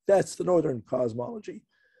 That's the northern cosmology.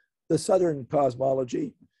 The southern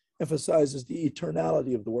cosmology emphasizes the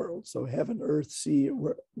eternality of the world. So heaven, earth, sea,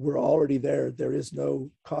 we're already there. There is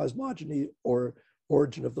no cosmogony or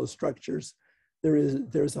origin of those structures.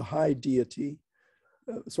 There's a high deity,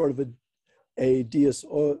 sort of a deus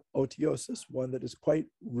otiosus, one that is quite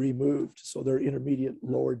removed. So there are intermediate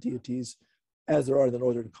lower deities, as there are in the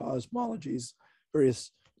northern cosmologies,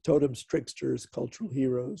 various totems, tricksters, cultural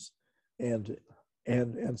heroes, and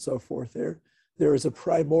so forth. There is a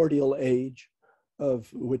primordial age, of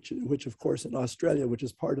which of course in Australia, which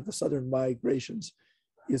is part of the southern migrations,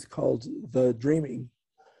 is called the dreaming.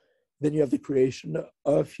 Then you have the creation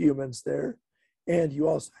of humans there, and you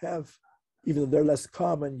also have, even though they're less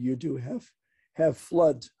common, you do have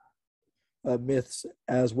flood myths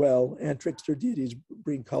as well, and trickster deities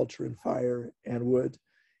bring culture and fire and wood,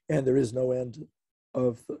 and there is no end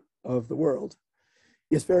of the world.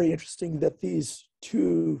 It's very interesting that these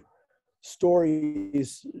two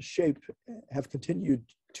stories have continued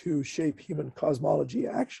to shape human cosmology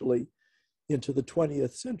actually into the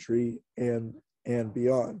 20th century and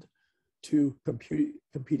beyond, two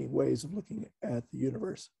competing ways of looking at the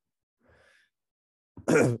universe.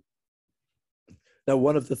 Now,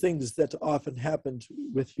 one of the things that often happened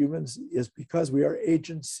with humans is because we are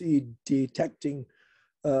agency detecting,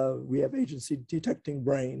 we have agency detecting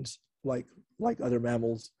brains like other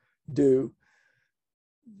mammals do.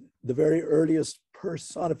 The very earliest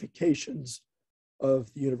personifications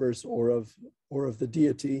of the universe or of the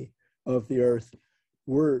deity of the earth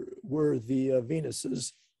were the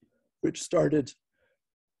Venuses, which started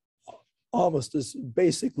almost as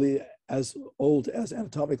basically as old as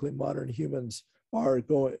anatomically modern humans are,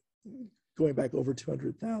 going back over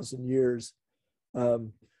 200,000 years.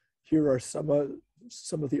 Here are some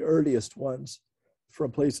of the earliest ones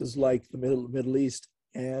from places like the Middle East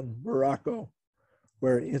and Morocco,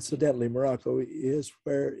 where incidentally Morocco is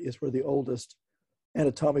where the oldest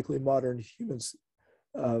anatomically modern humans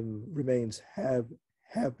remains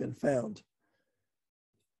have been found.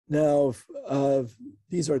 Now,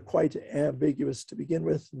 these are quite ambiguous to begin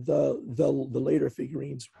with. The later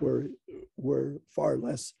figurines were far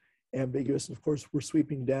less ambiguous. And of course, we're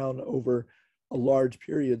sweeping down over a large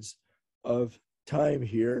periods of time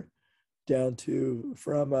here, down to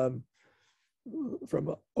from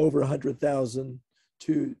over 100,000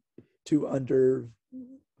 to under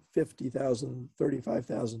 50,000,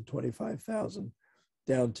 35,000, 25,000,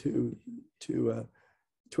 down to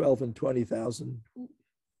 12 and 20,000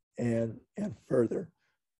 and further.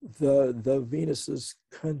 The Venuses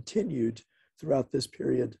continued throughout this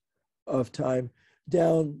period of time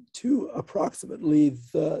down to approximately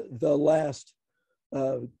the last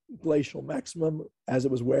glacial maximum, as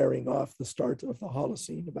it was wearing off, the start of the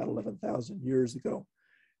Holocene about 11,000 years ago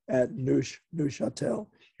at Neuchâtel.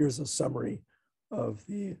 Here's a summary of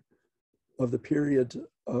the period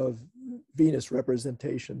of Venus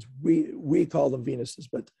representations. We call them Venuses,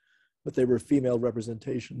 but they were female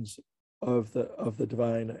representations of the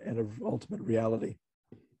divine and of ultimate reality.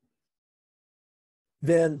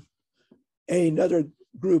 Then another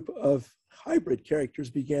group of hybrid characters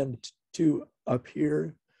began to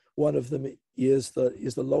appear. One of them is the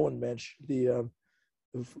Lowenmensch,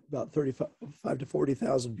 about 35 to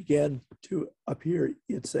 40,000 began to appear.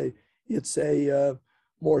 It's a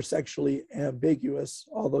more sexually ambiguous,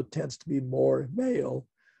 although tends to be more male,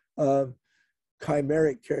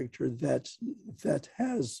 chimeric character that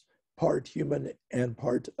has part human and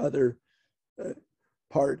part other,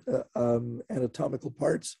 anatomical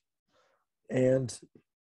parts, and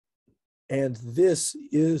this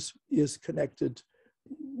is connected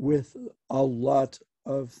with a lot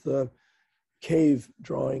of the cave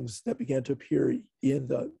drawings that began to appear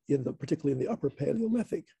particularly in the Upper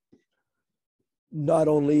Paleolithic, not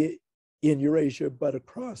only in Eurasia but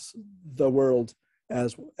across the world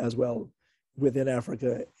as well, within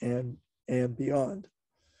Africa and beyond.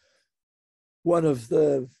 One of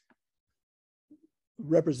the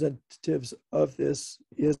representatives of this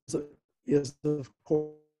is of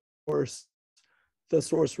course the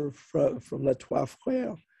sorcerer from Les Trois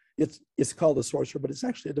Frères. It's called the sorcerer, but it's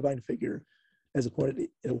actually a divine figure. As a point,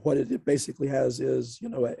 what it basically has is, you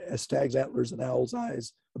know, a stag's antlers and owl's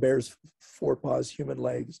eyes, a bear's forepaws, human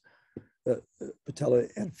legs, patella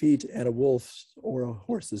and feet, and a wolf's or a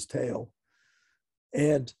horse's tail.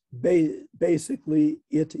 And basically,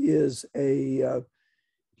 it is a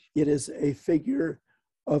figure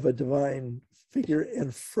of a divine figure,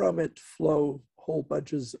 and from it flow whole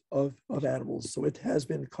bunches of animals. So it has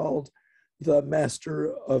been called the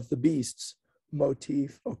master of the beasts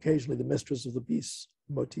motif. Occasionally, the mistress of the beasts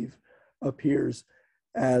motif appears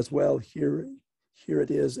as well. Here it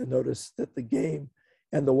is, and notice that the game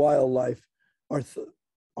and the wildlife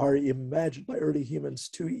are imagined by early humans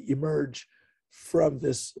to emerge from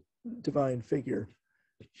this divine figure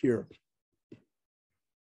here.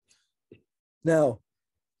 Now,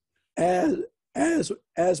 as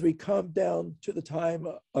we come down to the time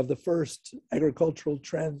of the first agricultural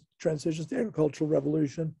transitions, the agricultural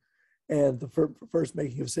revolution, and the first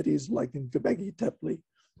making of cities like in Göbekli Tepe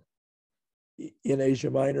in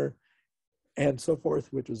Asia Minor, and so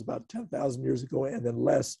forth, which was about 10,000 years ago, and then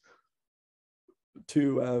less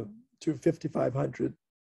to 5,500,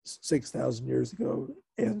 6,000 years ago,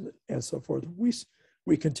 and so forth.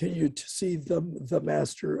 We continue to see the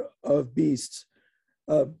master of beasts.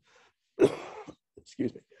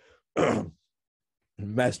 Excuse me,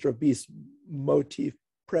 master of beasts motif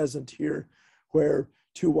present here, where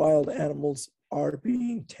two wild animals are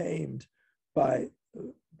being tamed by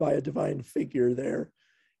a divine figure there,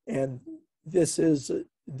 and this is a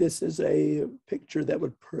picture that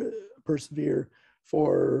would persevere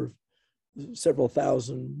for several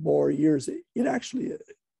thousand more years. It actually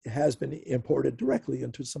has been imported directly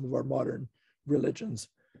into some of our modern religions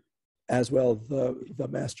as well, the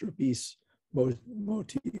master of beasts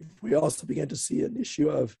motif. We also began to see an issue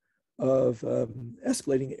of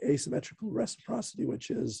escalating asymmetrical reciprocity, which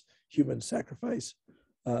is human sacrifice,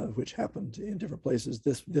 which happened in different places.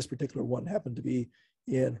 This particular one happened to be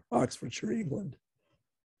in Oxfordshire, England.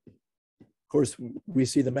 Of course, we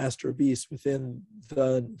see the master of beasts within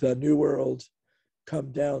the New World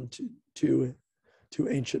come down to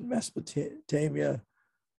ancient Mesopotamia.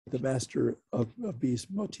 The master of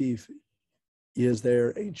beast motif is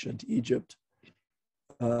there, ancient Egypt.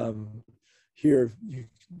 Here you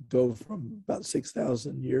go from about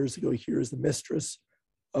 6,000 years ago. Here is the mistress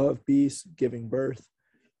of beasts giving birth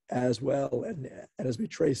as well. And as we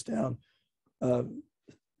trace down,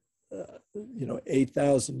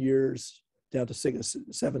 8,000 years down to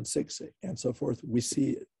 7, 6, and so forth, we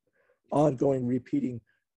see ongoing repeating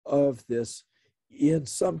of this. In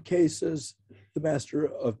some cases, the master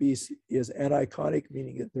of beasts is aniconic,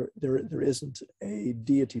 meaning that there isn't a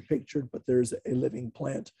deity pictured, but there's a living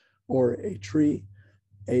plant or a tree,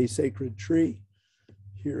 a sacred tree.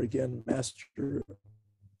 Here again, master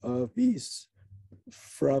of beasts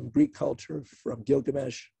from Greek culture, from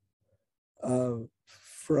Gilgamesh, from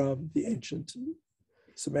the ancient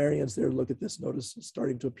Sumerians there. Look at this, notice it's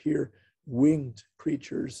starting to appear winged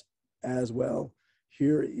creatures as well.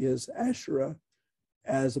 Here is Asherah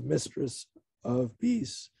as a mistress of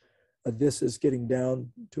beasts. This is getting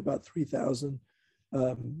down to about 3,000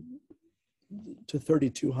 to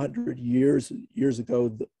 3,200 years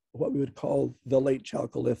ago, what we would call the late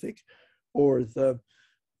Chalcolithic or the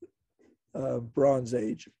Bronze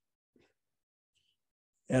Age.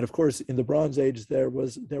 And of course, in the Bronze Age, there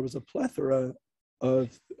was a plethora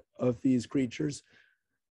of these creatures,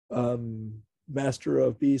 master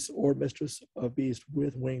of beasts or mistress of beasts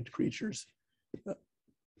with winged creatures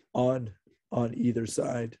on either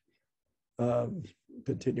side.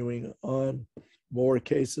 Continuing on, more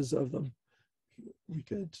cases of them. We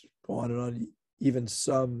could go on and on, even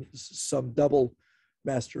some double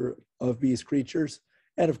master of beast creatures.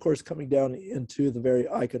 And of course, coming down into the very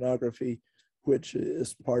iconography, which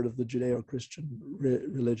is part of the Judeo-Christian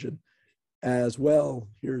religion as well.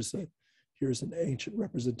 Here's an ancient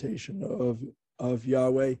representation of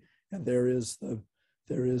Yahweh, and there is the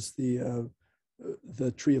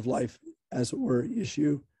tree of life, as it were,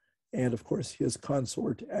 issue, and of course his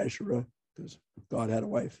consort Asherah, because God had a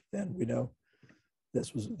wife. Then we know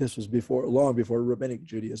this was long before rabbinic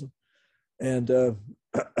Judaism, and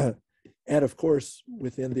of course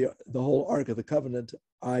within the whole Ark of the Covenant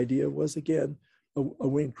idea was again a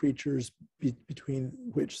winged creatures between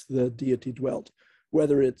which the deity dwelt,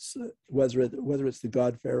 whether it's the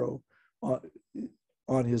god Pharaoh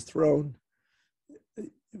on his throne,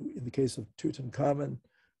 in the case of Tutankhamun,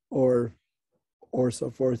 or so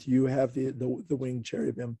forth. You have the winged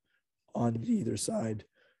cherubim on either side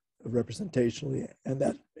representationally, and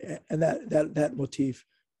that motif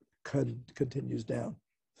continues down.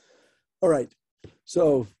 All right,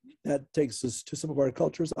 so that takes us to some of our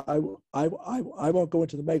cultures. I won't go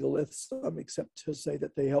into the megaliths except to say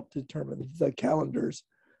that they help determine the calendars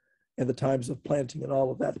and the times of planting and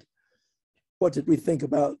all of that. What did we think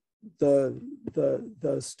about the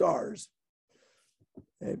stars?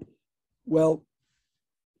 Well,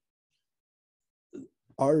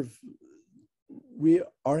 our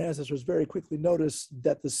ancestors very quickly noticed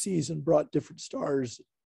that the season brought different stars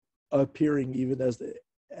appearing even as it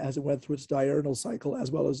went through its diurnal cycle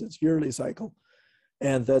as well as its yearly cycle,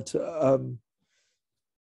 and that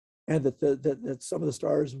some of the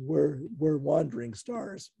stars were wandering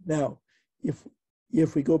stars. Now,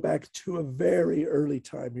 if we go back to a very early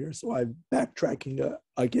time here, so I'm backtracking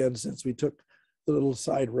again since we took the little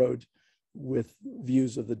side road with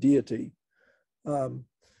views of the deity.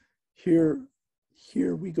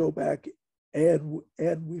 Here we go back and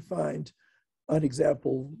we find an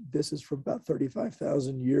example. This is from about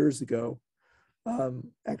 35,000 years ago,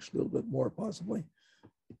 actually a little bit more possibly,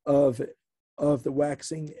 of the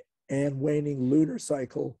waxing and waning lunar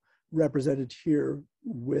cycle represented here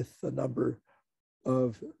with the number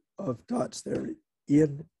of dots there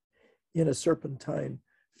in a serpentine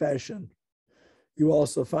fashion. You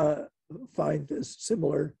also find this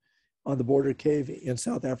similar on the border cave in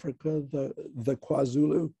South Africa, the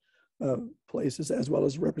KwaZulu places, as well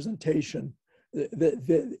as representation.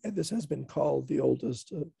 And this has been called the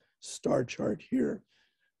oldest star chart here,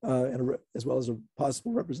 and as well as a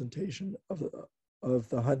possible representation of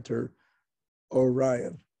the hunter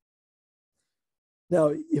Orion.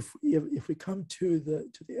 Now, if we come to the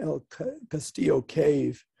El Castillo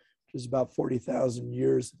cave, which is about 40,000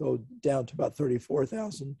 years ago, down to about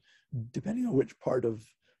 34,000, depending on which part of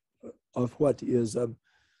what is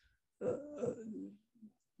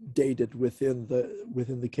dated within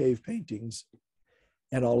the cave paintings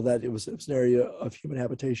and all of that. It was an area of human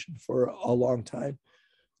habitation for a long time.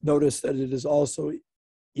 Notice that it is also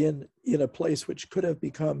in a place which could have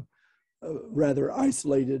become rather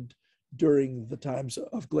isolated during the times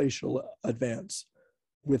of glacial advance.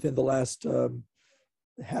 Within the last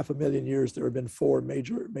 500,000 years, there have been 4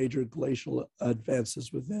 major glacial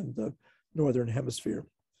advances within the northern hemisphere.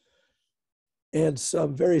 And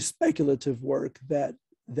some very speculative work that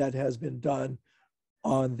has been done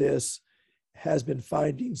on this has been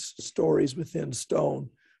finding stories within stone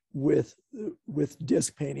with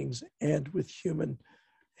disc paintings and with human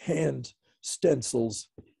hand stencils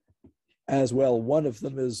as well. One of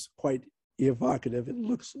them is quite evocative. It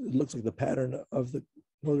looks like the pattern of the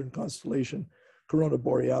northern constellation Corona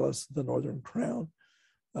Borealis, the northern crown,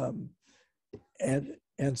 and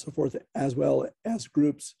so forth, as well as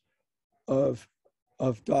groups of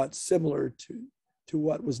dots similar to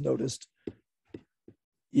what was noticed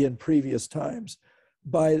in previous times.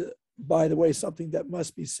 By the way, something that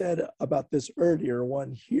must be said about this earlier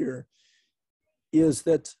one here is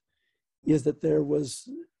that there was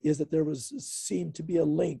seemed to be a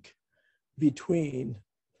link between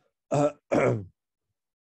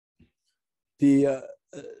the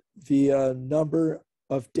number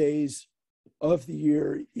of days of the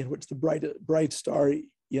year in which the bright star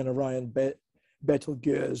in Orion,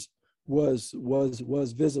 Betelgeuse, was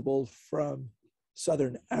visible from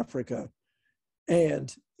southern Africa,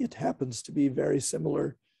 and it happens to be very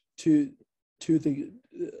similar to the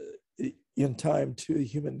in time to the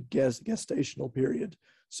human gestational period.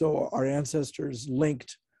 So our ancestors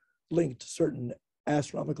linked certain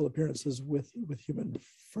astronomical appearances with human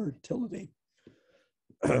fertility.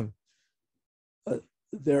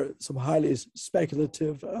 There are some highly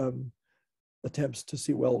speculative attempts to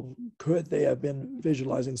see, well, could they have been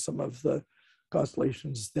visualizing some of the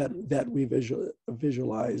constellations that we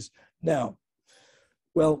visualize now?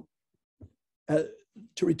 Well,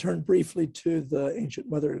 to return briefly to the ancient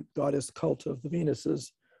mother goddess cult of the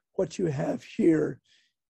Venuses, what you have here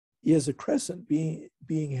is a crescent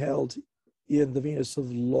being held in the Venus of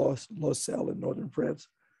Locelle in northern France,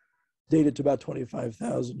 dated to about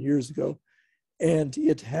 25,000 years ago. And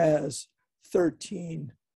it has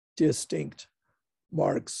 13 distinct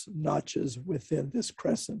marks, notches within this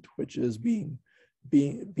crescent, which is being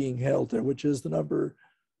held there, which is the number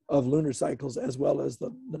of lunar cycles as well as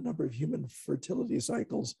the number of human fertility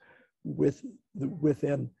cycles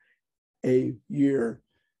within a year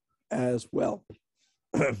as well.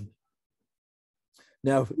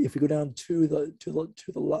 Now, if we go down to the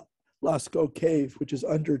Lascaux cave, which is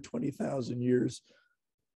under 20,000 years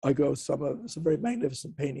ago, some very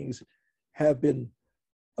magnificent paintings have been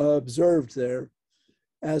observed there,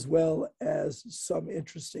 as well as some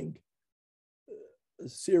interesting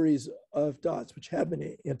series of dots, which have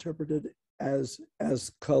been interpreted as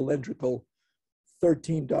calendrical,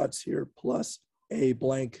 13 dots here plus a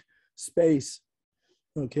blank space.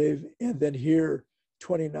 Okay, and then here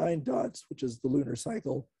 29 dots, which is the lunar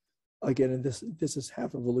cycle. Again, and this is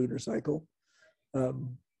half of the lunar cycle,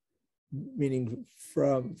 meaning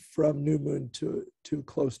from new moon to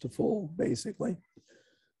close to full, basically,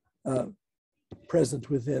 present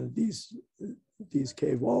within these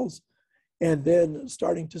cave walls. And then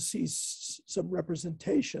starting to see some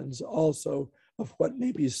representations also of what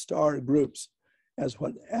may be star groups,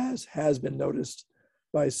 as has been noticed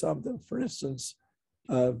by some of them. For instance,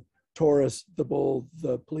 Taurus, the bull,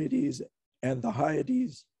 the Pleiades, and the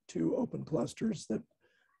Hyades, two open clusters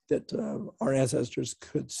that our ancestors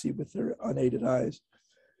could see with their unaided eyes,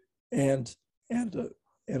 and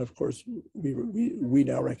of course we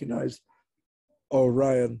now recognize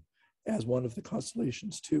Orion as one of the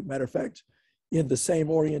constellations too. Matter of fact, in the same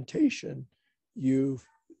orientation, you've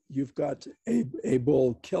got a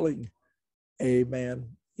bull killing a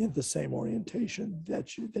man in the same orientation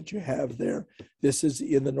that you have there. This is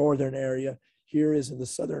in the northern area. Here is in the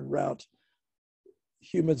southern route.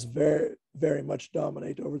 Humans very, very much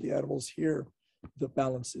dominate over the animals. Here, the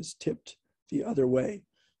balance is tipped the other way.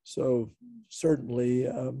 So certainly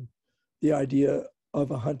the idea of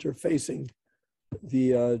a hunter facing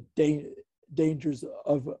the dangers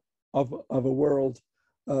of a world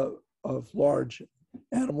of large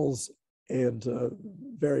animals and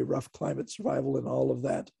very rough climate survival and all of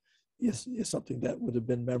that is something that would have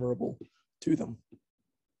been memorable to them.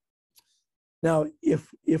 Now,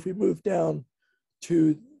 if we move down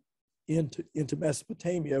into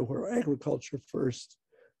Mesopotamia, where agriculture first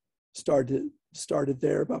started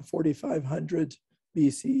there about 4,500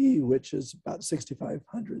 BCE, which is about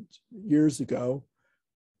 6,500 years ago,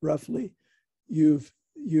 roughly. You've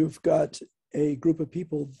got a group of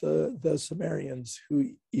people, the Sumerians,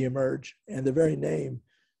 who emerge, and the very name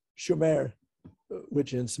Shumer,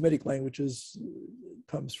 which in Semitic languages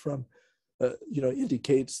comes from,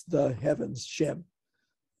 indicates the heavens, Shem,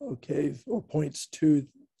 okay, or points to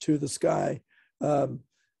the sky.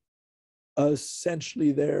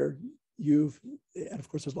 Essentially there, and of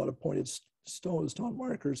course there's a lot of pointed stone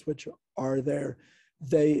markers which are there.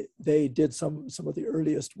 They did some of the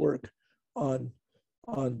earliest work on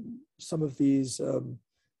some of these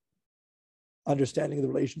understanding the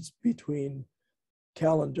relations between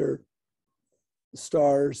calendar,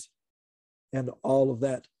 stars, and all of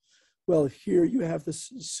that. Well, here you have the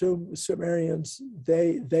Sumerians.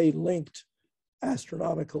 They linked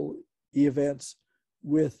astronomical events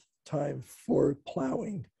with time for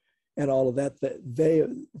plowing and all of that.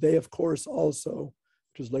 They of course also,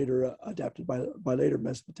 which was later adapted by later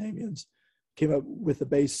Mesopotamians, came up with the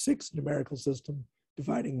base 6 numerical system,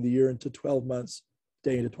 dividing the year into 12 months,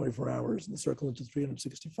 day into 24 hours, and the circle into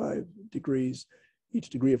 365 degrees. Each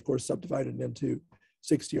degree, of course, subdivided into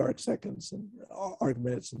 60 arc seconds and arc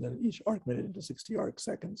minutes, and then each arc minute into 60 arc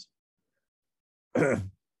seconds.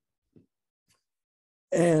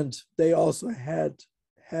 And they also had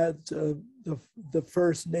the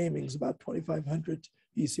first namings about 2500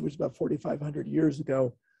 BC, which is about 4,500 years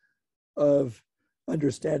ago, of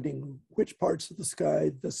understanding which parts of the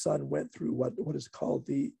sky the sun went through, what is called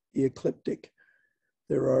the ecliptic.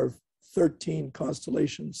 There are 13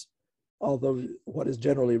 constellations, although what is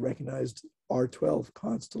generally recognized are 12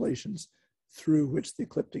 constellations through which the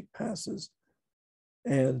ecliptic passes.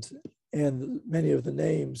 And many of the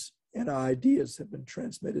names and ideas have been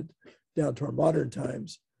transmitted down to our modern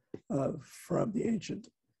times from the ancient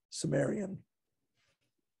Sumerian.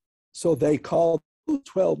 So they called the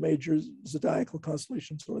 12 major zodiacal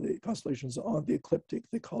constellations, or the constellations on the ecliptic,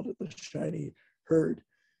 they called it the shiny herd.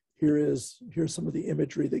 Here's some of the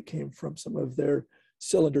imagery that came from some of their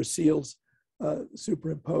cylinder seals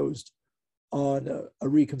superimposed on a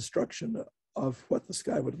reconstruction of what the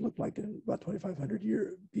sky would have looked like in about 2,500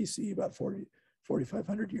 years BC, about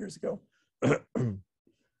 4,500 years ago.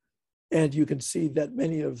 And you can see that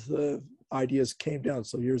many of the ideas came down.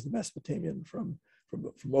 So here's the Mesopotamian from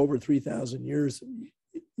over 3,000 years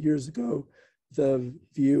ago, the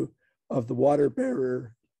view of the water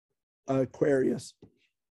bearer Aquarius,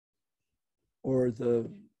 or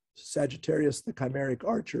the Sagittarius, the chimeric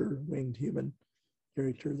archer, winged human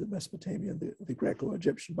character, the Mesopotamian, the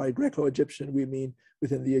Greco-Egyptian. By Greco-Egyptian, we mean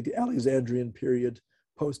within the Alexandrian period,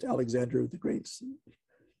 post-Alexander the Great's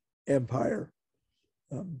empire,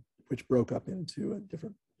 which broke up into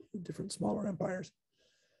different smaller empires.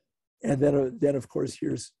 And then of course,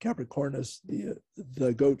 here's Capricornus, the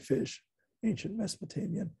goatfish, ancient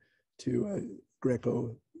Mesopotamian to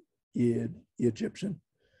Greco-Egyptian.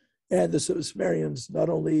 And the Sumerians not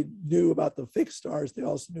only knew about the fixed stars, they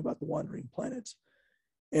also knew about the wandering planets,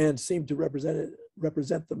 and seemed to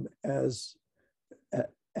represent them as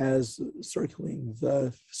circling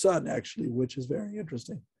the sun, actually, which is very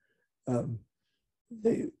interesting.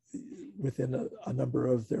 They, within a number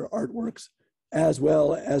of their artworks, as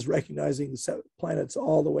well as recognizing the planets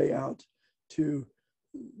all the way out to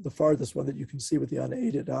the farthest one that you can see with the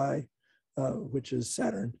unaided eye, which is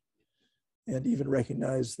Saturn, and even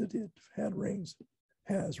recognize that it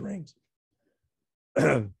has rings.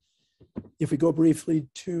 If we go briefly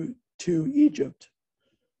to Egypt,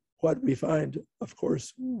 what we find, of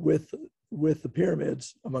course, with the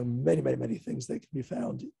pyramids, among many things that can be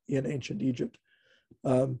found in ancient Egypt,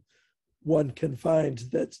 one can find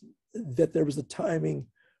that there was a timing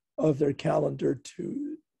of their calendar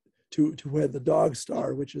to when the dog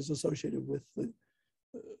star, which is associated with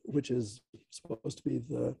which is supposed to be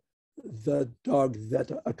the dog that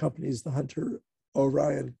accompanies the hunter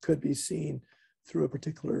Orion, could be seen through a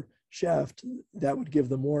particular shaft that would give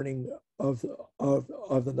the morning of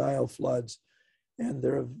the Nile floods. And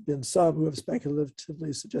there have been some who have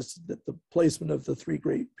speculatively suggested that the placement of the three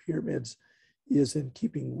great pyramids is in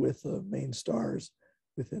keeping with the main stars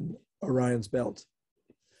within Orion's belt.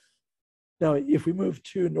 Now, if we move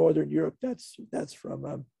to Northern Europe, that's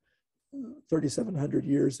from 3,700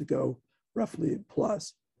 years ago, roughly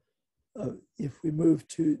plus. If we move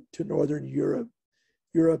to Northern Europe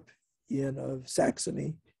in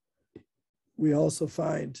Saxony, we also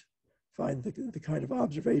find the kind of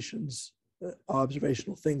observational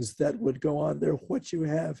things that would go on there. What you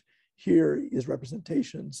have here is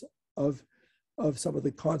representations of some of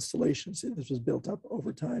the constellations. This was built up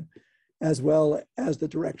over time, as well as the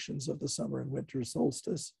directions of the summer and winter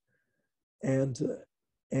solstice, and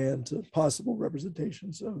possible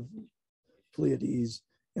representations of Pleiades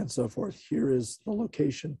and so forth. Here is the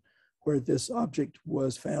location where this object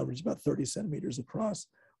was found, which is about 30 centimeters across,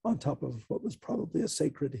 on top of what was probably a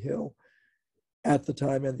sacred hill at the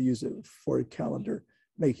time, and they use it for calendar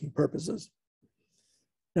making purposes.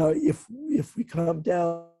 Now, if we come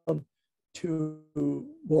down to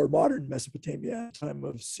more modern Mesopotamia, at the time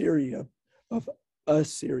of Assyria,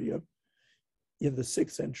 in the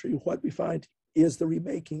 6th century, what we find is the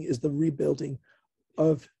rebuilding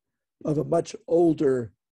of a much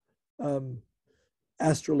older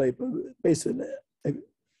astrolabe, basically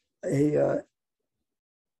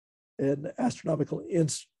an astronomical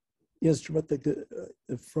instrument that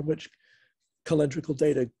from which calendrical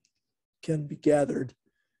data can be gathered.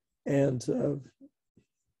 And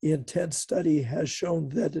intense study has shown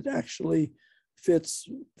that it actually fits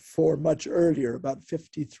for much earlier, about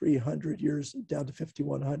 5,300 years down to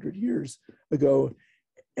 5,100 years ago,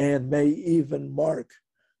 and may even mark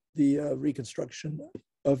the reconstruction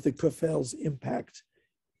of the Kufels impact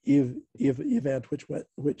event, which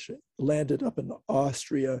landed up in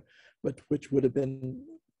Austria, but which would have been,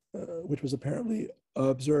 which was apparently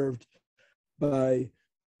observed by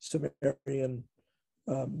Sumerian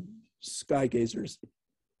sky gazers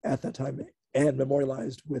at that time and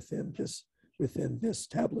memorialized within this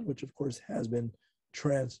tablet, which of course has been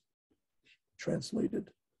translated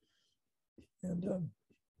and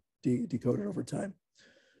decoded over time.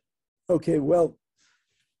 Okay, well,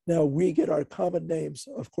 now we get our common names.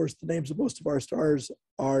 Of course, the names of most of our stars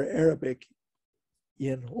are Arabic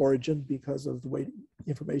in origin because of the way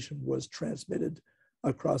information was transmitted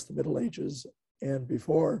across the Middle Ages and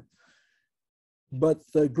before. But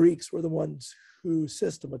the Greeks were the ones who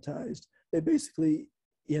systematized. They basically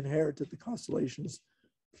inherited the constellations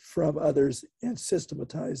from others and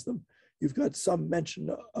systematized them. You've got some mention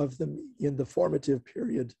of them in the formative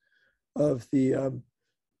period of the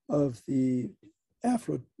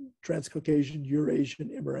Afro-Transcaucasian,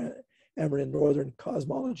 Eurasian, Amerindian Northern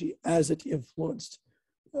cosmology as it influenced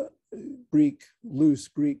loose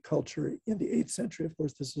Greek culture in the 8th century. Of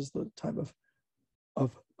course, this is the time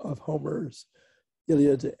of Homer's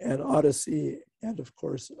Iliad and Odyssey, and of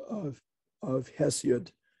course of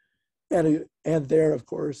Hesiod. And there, of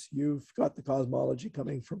course, you've got the cosmology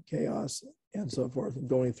coming from chaos and so forth, and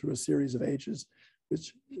going through a series of ages,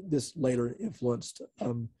 which this later influenced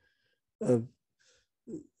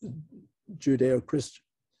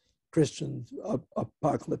Judeo-Christian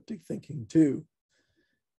apocalyptic thinking too.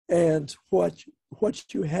 And what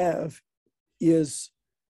you have is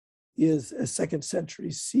a 2nd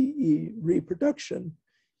century CE reproduction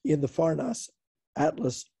in the Farnas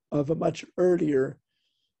Atlas of a much earlier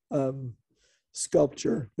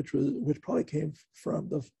sculpture, which probably came from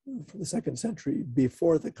the 2nd century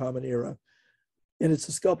before the Common Era. And it's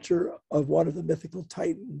a sculpture of one of the mythical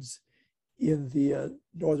titans in the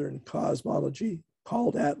Northern cosmology,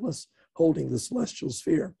 called Atlas, holding the celestial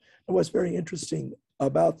sphere. And what's very interesting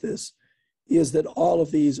about this is that all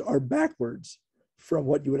of these are backwards from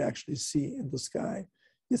what you would actually see in the sky.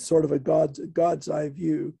 It's sort of a God's eye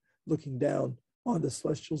view looking down on the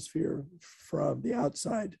celestial sphere from the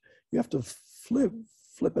outside. You have to flip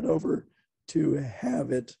it over to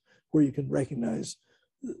have it where you can recognize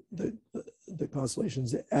the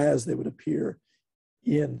constellations as they would appear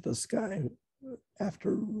in the sky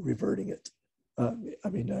after reverting it.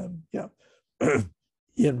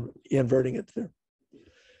 Inverting it there.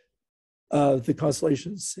 The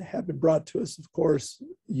constellations have been brought to us, of course,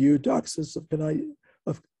 Eudoxus of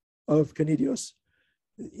Cnidius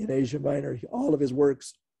in Asia Minor. All of his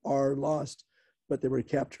works are lost, but they were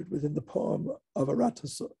captured within the poem of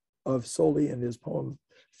Aratus of Soli and his poem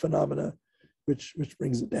Phenomena, which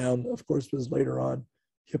brings it down. Of course, was later on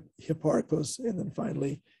Hipparchus, and then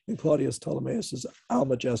finally in Claudius Ptolemaeus'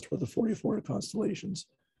 Almagest for the 44 constellations,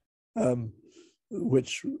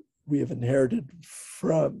 which we have inherited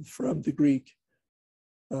from the Greek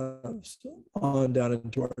on down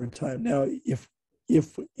into our time. Now,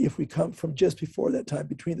 if we come from just before that time,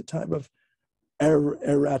 between the time of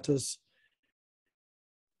Aratus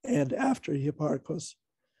and after Hipparchus,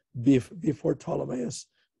 before Ptolemaeus,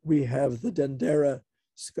 we have the Dendera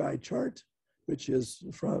sky chart, which is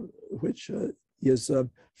from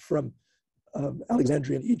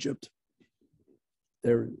Alexandrian Egypt.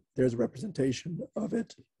 There's a representation of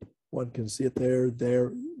it. One can see it there.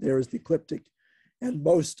 There is the ecliptic, and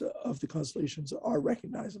most of the constellations are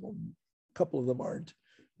recognizable. A couple of them aren't,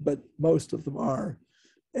 but most of them are.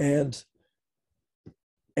 And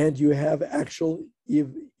you have actual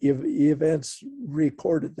events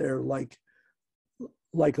recorded there, like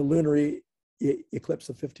a lunar eclipse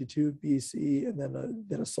of 52 BC, and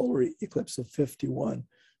then a solar eclipse of 51,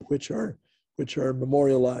 which are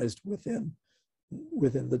memorialized within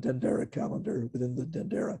the Dendera calendar, within the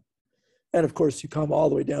Dendera. And of course, you come all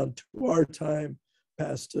the way down to our time,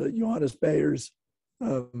 past Johannes Bayer's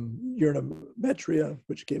Uranometria,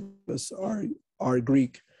 which gave us our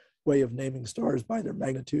Greek way of naming stars by their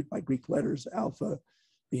magnitude, by Greek letters, alpha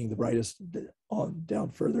being the brightest, on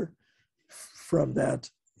down further from that.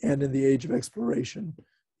 And in the age of exploration,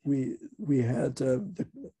 we had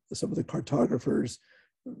some of the cartographers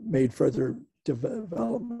made further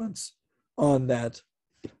developments on that.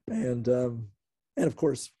 And of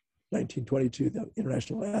course, 1922, the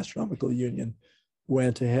International Astronomical Union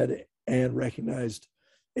went ahead and recognized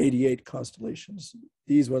 88 constellations.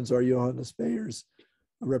 These ones are Johannes Bayer's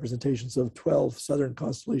representations of 12 southern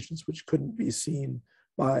constellations, which couldn't be seen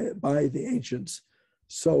by the ancients.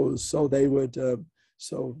 So they would,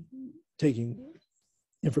 taking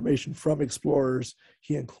information from explorers,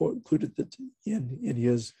 he included that in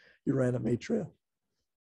his Uranometria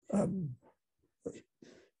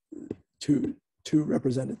to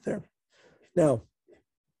represent it there. Now,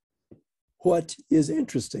 what is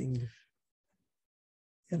interesting,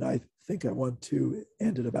 and I think I want to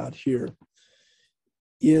end it about here,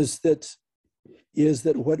 is that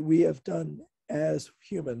what we have done as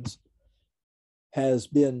humans has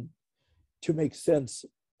been to make sense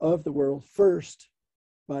of the world first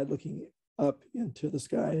by looking up into the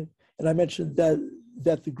sky. And I mentioned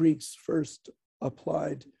that the Greeks first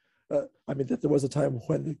applied, that there was a time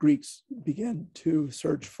when the Greeks began to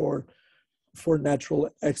search for natural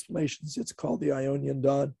explanations. It's called the Ionian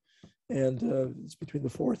Dawn, and it's between the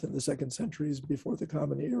 4th and the 2nd centuries before the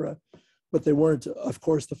Common Era. But they weren't, of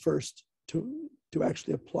course, the first to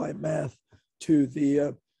actually apply math to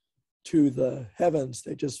the heavens.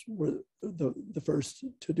 They just were the first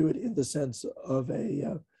to do it in the sense of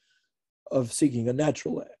seeking a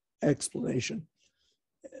natural explanation.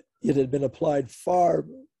 It had been applied far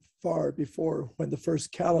before, when the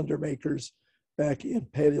first calendar makers back in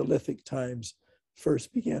Paleolithic times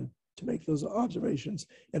first began to make those observations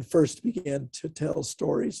and first began to tell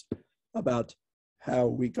stories about how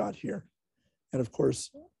we got here. And of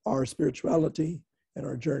course, our spirituality and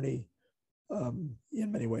our journey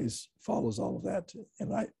in many ways follows all of that.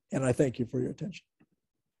 And I thank you for your attention.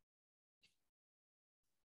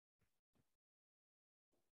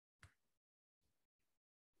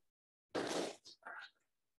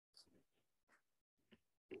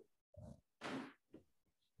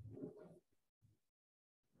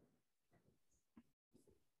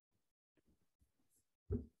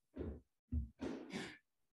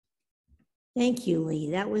 Thank you,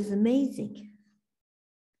 Lee. That was amazing.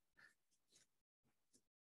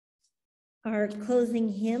 Our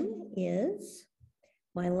closing hymn is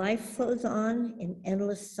My Life Flows On in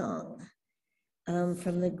Endless Song,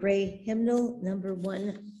 from the Gray Hymnal, number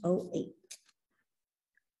 108.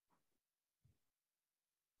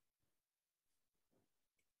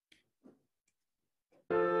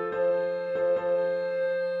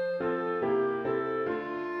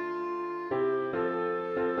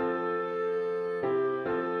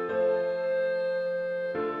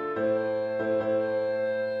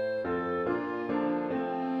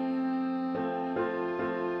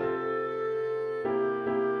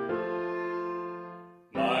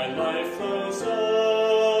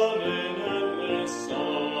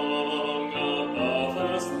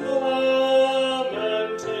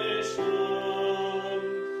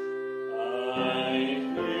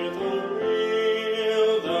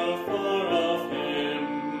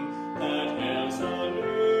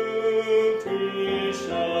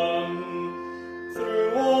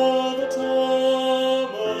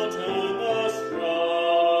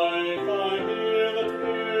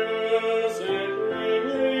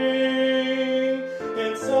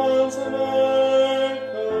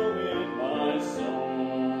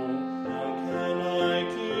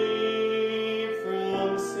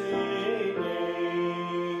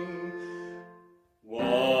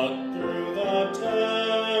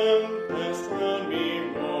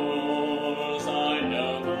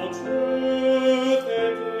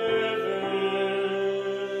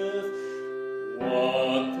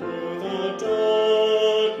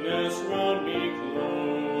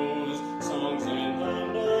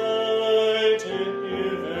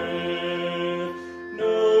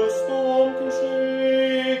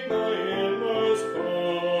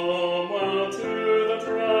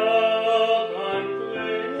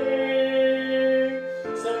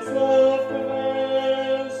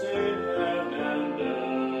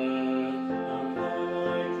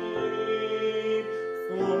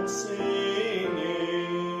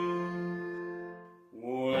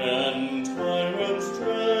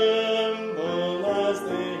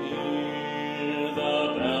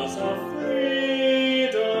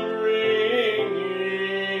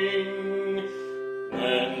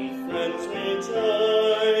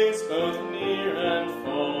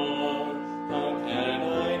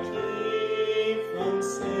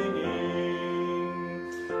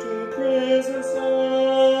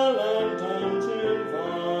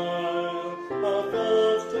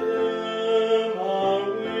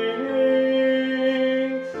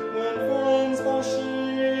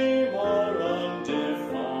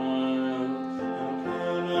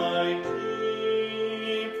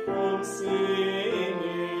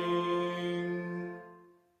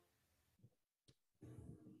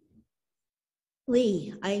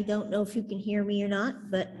 Lee, I don't know if you can hear me or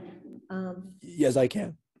not, but Yes, I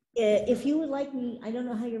can. if you would like me, I don't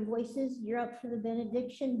know how your voice is, you're up for the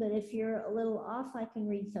benediction, but if you're a little off, I can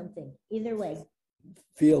read something. Either way.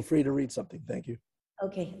 Feel free to read something. Thank you.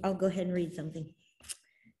 Okay, I'll go ahead and read something.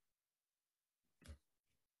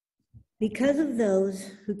 Because of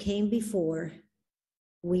those who came before,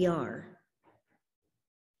 we are.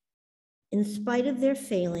 In spite of their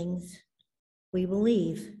failings, we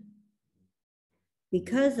believe.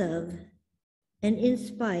 Because of and in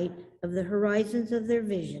spite of the horizons of their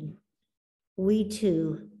vision, we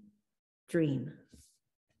too dream.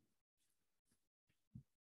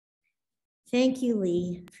 Thank you,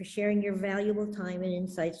 Lee, for sharing your valuable time and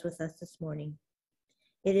insights with us this morning.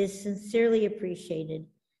 It is sincerely appreciated,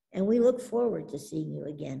 and we look forward to seeing you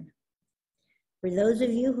again. For those of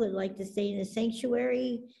you who would like to stay in the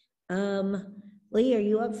sanctuary, Lee, are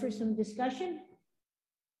you up for some discussion?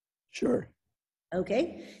 Sure.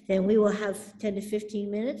 Okay, then we will have 10 to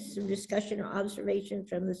 15 minutes of discussion or observation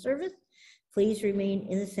from the service. Please remain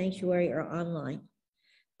in the sanctuary or online.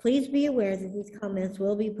 Please be aware that these comments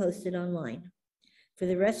will be posted online. For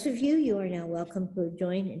the rest of you, you are now welcome to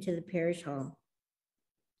join into the parish hall.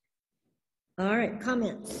 All right,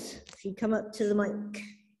 comments. If you come up to the mic.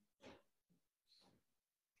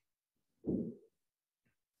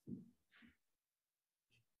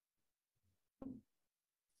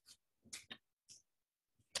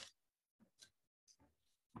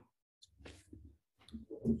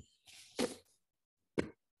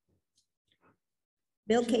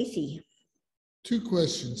 Bill Casey. Two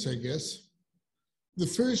questions, I guess. The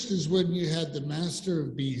first is when you had the master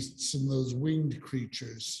of beasts and those winged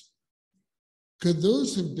creatures. Could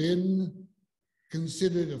those have been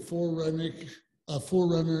considered a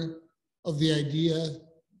forerunner of the idea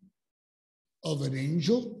of an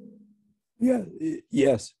angel? Yeah,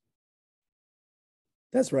 yes.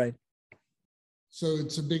 That's right. So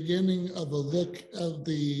it's a beginning of a look of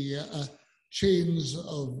the chains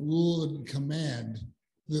of rule and command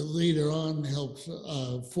that later on helps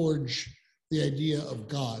forge the idea of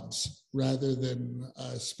gods rather than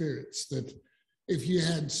spirits. That if you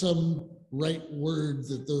had some right word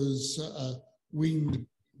that those winged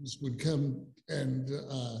beings would come and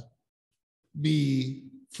be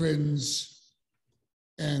friends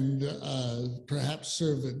and perhaps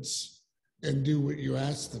servants and do what you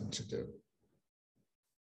ask them to do.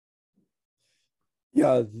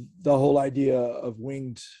 Yeah, the whole idea of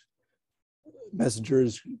winged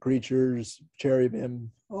messengers, creatures, cherubim,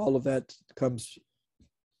 all of that comes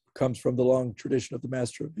from the long tradition of the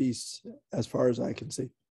master of beasts, as far as I can see.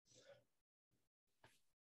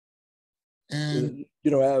 And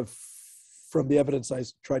from the evidence I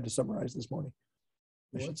tried to summarize this morning,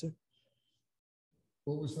 I should say.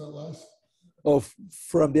 What was that last? Oh,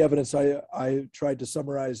 from the evidence I tried to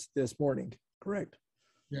summarize this morning, correct.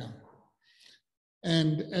 Yeah.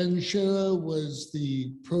 And Shera was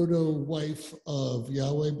the proto-wife of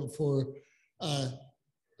Yahweh before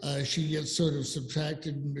she gets sort of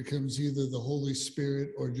subtracted and becomes either the Holy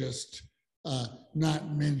Spirit or just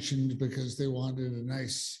not mentioned because they wanted a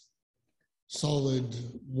nice, solid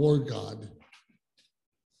war god.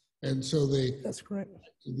 And so that's correct.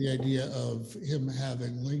 The idea of him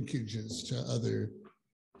having linkages to other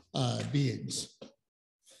beings.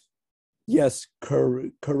 Yes,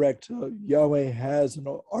 correct. Yahweh has an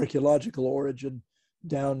archaeological origin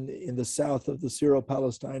down in the south of the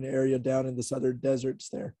Syro-Palestine area, down in the southern deserts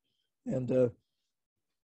there, and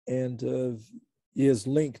he is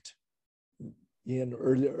linked in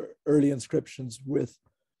early inscriptions with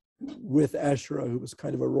Asherah, who was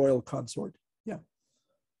kind of a royal consort. Yeah.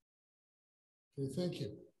 Okay, thank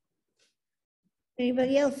you.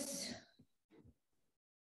 Anybody else?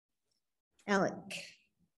 Alec.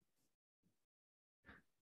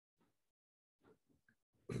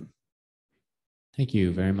 Thank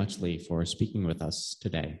you very much, Lee, for speaking with us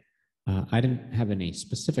today. I didn't have any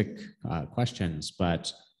specific questions,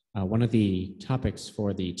 but one of the topics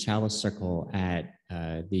for the Chalice Circle at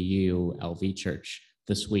the ULV Church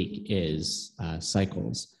this week is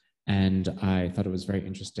cycles. And I thought it was very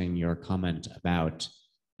interesting, your comment about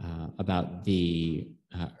the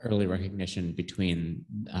early recognition between,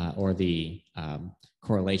 or the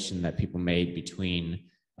correlation that people made between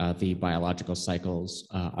the biological cycles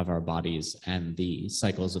of our bodies and the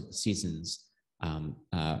cycles of the seasons.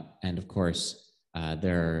 And of course,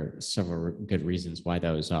 there are several good reasons why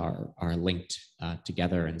those are linked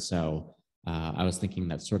together. And so I was thinking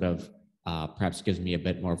that sort of perhaps gives me a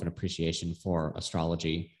bit more of an appreciation for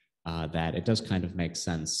astrology, that it does kind of make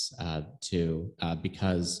sense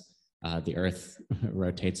because the Earth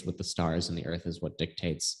rotates with the stars, and the Earth is what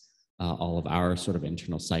dictates all of our sort of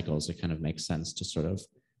internal cycles, it kind of makes sense to sort of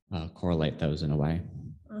correlate those in a way.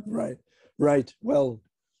 Right, right. Well,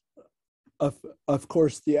 of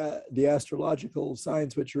course, the astrological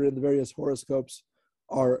signs which are in the various horoscopes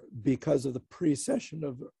are, because of the precession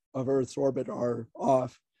of Earth's orbit, are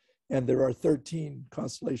off, and there are 13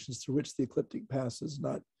 constellations through which the ecliptic passes,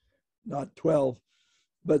 not 12.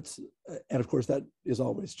 But and of course that is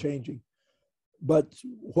always changing. But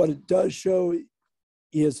what it does show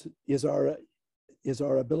is our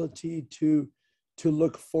ability to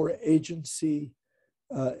look for agency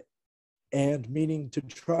and meaning, to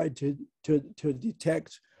try to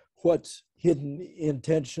detect what hidden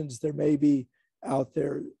intentions there may be out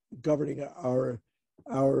there governing our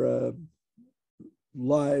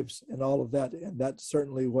lives and all of that. And that's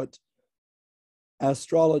certainly what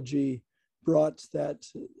astrology brought, that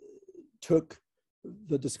took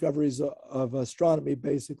the discoveries of astronomy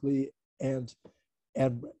basically and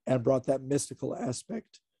brought that mystical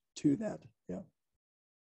aspect to that. Yeah.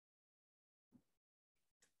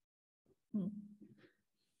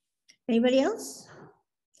 Anybody else?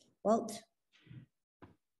 Walt?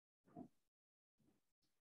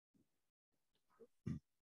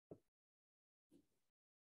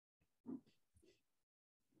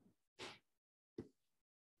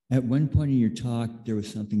 At one point in your talk, there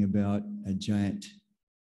was something about a giant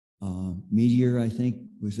meteor, I think.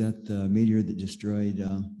 Was that the meteor that destroyed,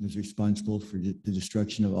 was responsible for the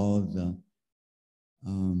destruction of all of the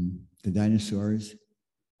dinosaurs?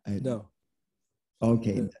 No.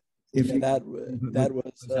 Okay. That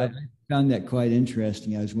was I found that quite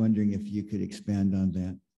interesting. I was wondering if you could expand on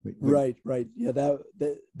that. Right. Yeah,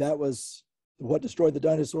 that was what destroyed the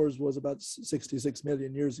dinosaurs. Was about 66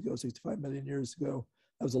 million years ago, 65 million years ago.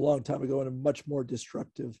 That was a long time ago, and a much more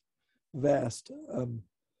destructive, vast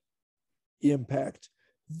impact.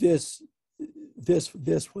 This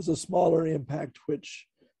was a smaller impact, which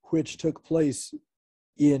took place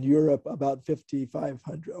in Europe about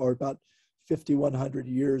 5,500 or about 5,100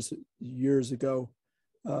 years ago,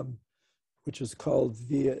 which is called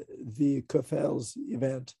the Keffels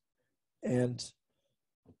event, and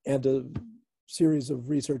a series of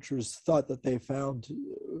researchers thought that they felt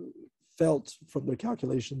from their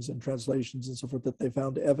calculations and translations and so forth that they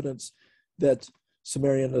found evidence that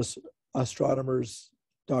Sumerian astronomers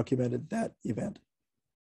documented that event.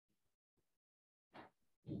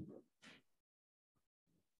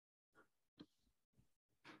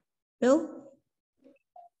 Bill?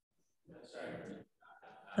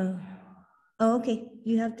 Oh, okay.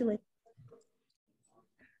 You have to wait.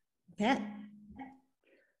 Pat?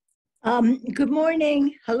 Good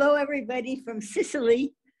morning. Hello, everybody from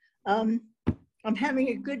Sicily. I'm having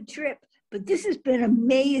a good trip, but this has been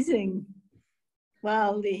amazing.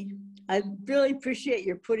 Wow, Lee, I really appreciate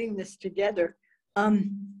your putting this together.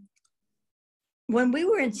 When we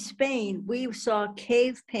were in Spain, we saw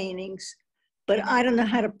cave paintings, but I don't know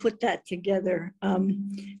how to put that together.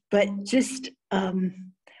 But just,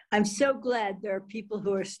 I'm so glad there are people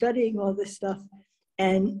who are studying all this stuff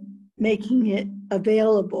and making it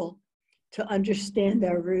available to understand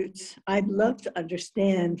our roots. I'd love to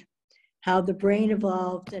understand how the brain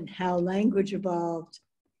evolved and how language evolved.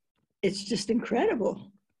 It's just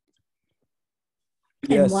incredible.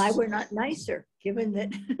 Yes. And why we're not nicer, given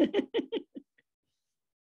that.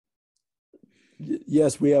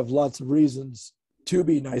 Yes, we have lots of reasons to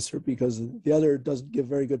be nicer, because the other doesn't give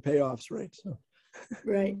very good payoffs, right? So.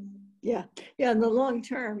 Right. Yeah. Yeah. In the long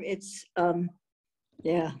term, it's,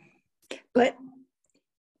 yeah. But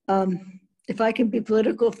if I can be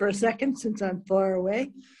political for a second, since I'm far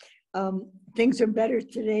away, things are better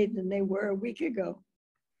today than they were a week ago.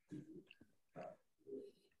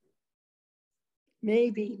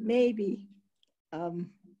 Maybe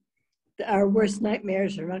our worst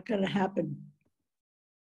nightmares are not going to happen.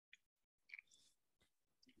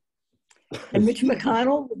 And Mitch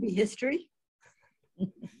McConnell will be history.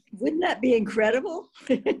 Wouldn't that be incredible?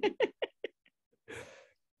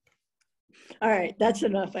 All right, that's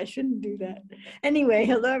enough. I shouldn't do that. Anyway,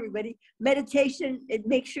 hello, everybody. Meditation,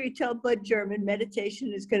 make sure you tell Bud German,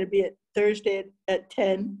 meditation is going to be at Thursday at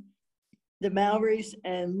 10. The Malrys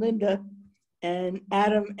and Linda and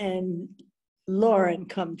Adam and Lauren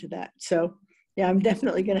come to that. So yeah, I'm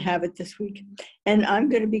definitely going to have it this week. And I'm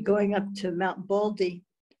going to be going up to Mount Baldy.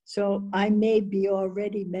 So I may be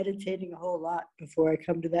already meditating a whole lot before I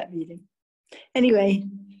come to that meeting. Anyway,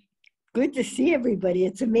 good to see everybody.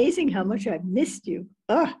 It's amazing how much I've missed you.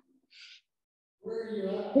 Oh. Where are you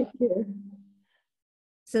at? Take care.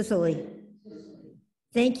 Cicely.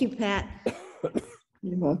 Thank you, Pat.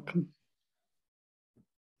 You're welcome.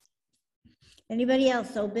 Anybody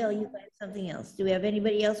else? Oh, Bill, you got something else. Do we have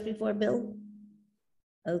anybody else before Bill?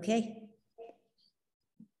 Okay.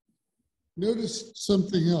 Notice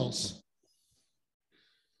something else.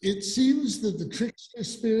 It seems that the trickster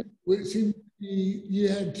spirit, it seemed to be, you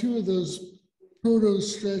had two of those proto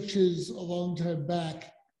stretches a long time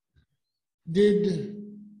back. Did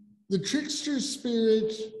the trickster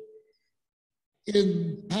spirit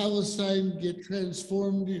in Palestine get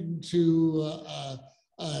transformed into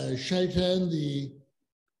Shaitan,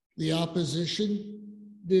 the opposition?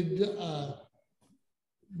 Did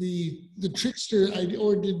the trickster,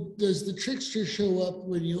 does the trickster show up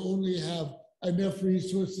when you only have enough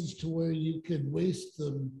resources to where you can waste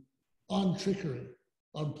them on trickery,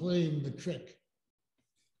 on playing the trick?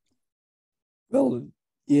 Well,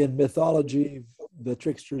 in mythology, the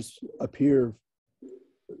tricksters appear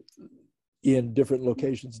in different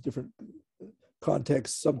locations, different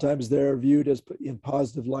contexts. Sometimes they're viewed as in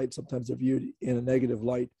positive light, sometimes they're viewed in a negative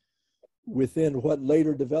light. Within what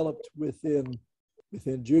later developed within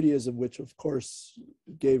Judaism, which of course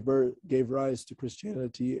gave rise to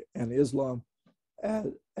Christianity and Islam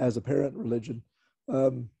as a parent religion.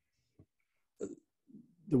 The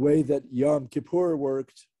way that Yom Kippur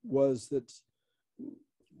worked was that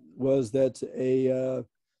a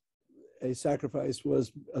sacrifice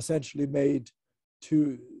was essentially made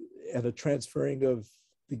and a transferring of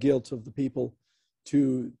the guilt of the people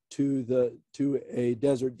to a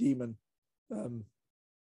desert demon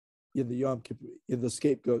in the Yom Kippur, in the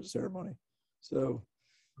scapegoat ceremony. So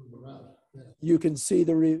you can see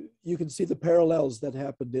the parallels that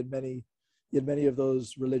happened in many of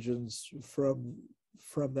those religions from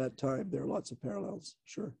that time. There are lots of parallels,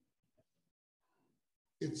 sure.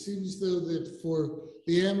 It seems though that for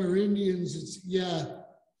the Amerindians, it's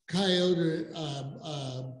coyote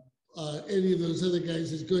or any of those other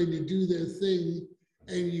guys is going to do their thing,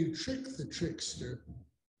 and you trick the trickster.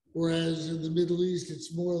 Whereas in the Middle East,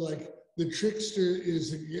 it's more like the trickster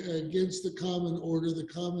is against the common order. The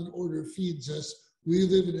common order feeds us. We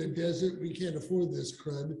live in a desert. We can't afford this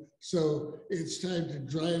crud. So it's time to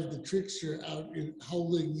drive the trickster out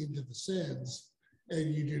howling into the sands,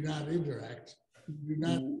 and you do not interact. You do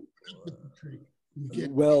not put the tree.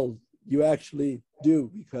 Well, you actually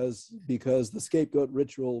do because the scapegoat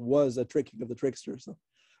ritual was a tricking of the trickster. So.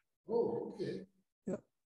 Oh, okay. Yeah.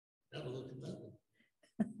 Have a look at that one.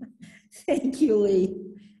 Thank you, Lee.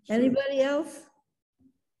 Anybody else?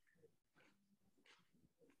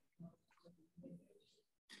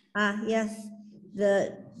 Yes,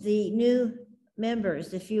 the new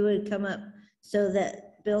members, if you would come up so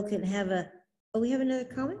that Bill can have we have another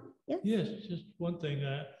comment? Yeah. Yes, just one thing.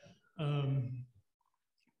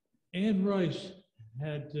 Anne Rice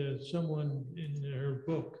had someone in her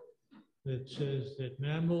book that says that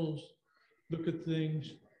mammals look at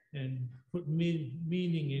things and put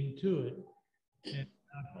meaning into it. And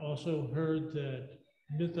I've also heard that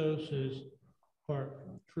mythos is part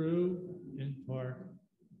true and part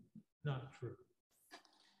not true.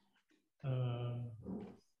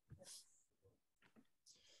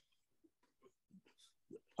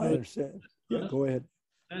 I understand. Yeah, go ahead.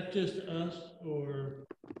 That just us, or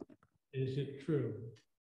is it true?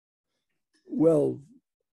 Well,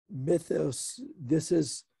 mythos,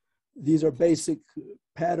 these are basic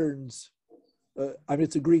patterns. I mean,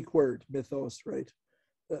 it's a Greek word, mythos, right?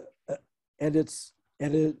 And it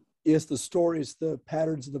is the stories, the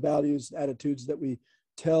patterns and the values, attitudes that we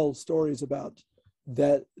tell stories about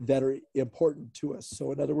that are important to us.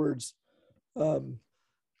 So in other words,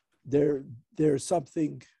 there's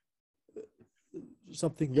something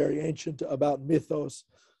very ancient about mythos.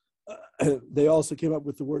 They also came up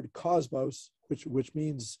with the word cosmos, which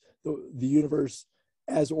means the universe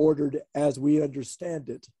as ordered as we understand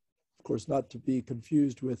it. Of course, not to be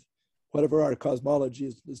confused with whatever our cosmology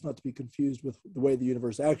is not to be confused with the way the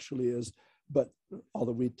universe actually is, but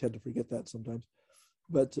although we tend to forget that sometimes.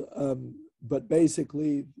 But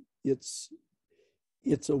basically, it's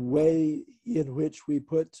a way in which we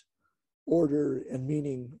put order and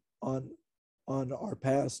meaning on our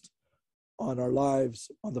past, on our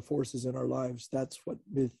lives, on the forces in our lives. That's what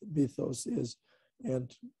mythos is,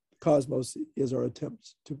 and cosmos is our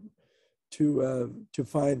attempt to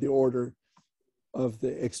find the order of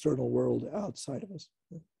the external world outside of us.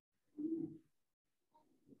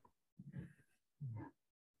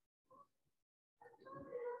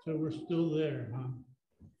 So we're still there, huh?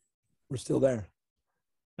 We're still there.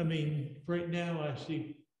 I mean, right now I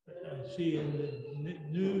see in the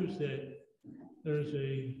news that there's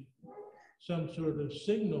some sort of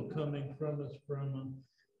signal coming from us from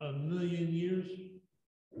a million years,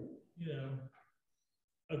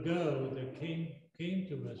 ago that came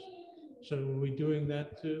to us, So are we doing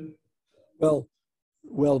that too?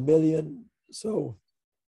 Well, million. So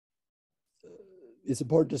it's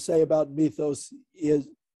important to say about mythos is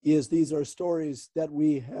these are stories that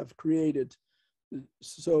we have created.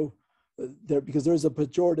 So because there's a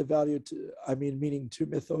pejorative value to, meaning to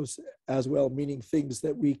mythos as well, meaning things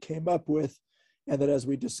that we came up with, and that as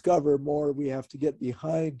we discover more, we have to get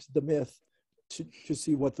behind the myth to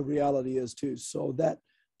see what the reality is too. So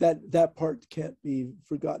that part can't be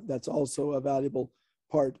forgotten. That's also a valuable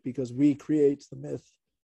part, because we create the myth,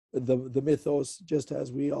 the mythos, just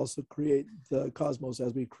as we also create the cosmos,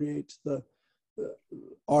 as we create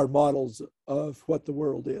our models of what the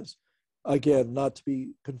world is. Again, not to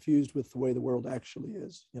be confused with the way the world actually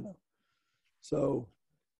is, So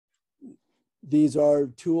these are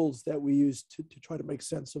tools that we use to try to make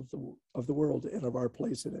sense of the world and of our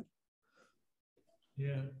place in it.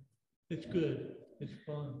 Yeah, it's good. It's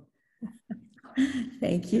fun.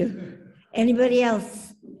 Thank you. Anybody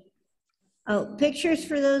else? Oh, pictures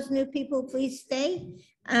for those new people, please stay.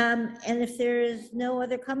 And if there is no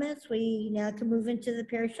other comments, we now can move into the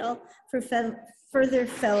parish hall for further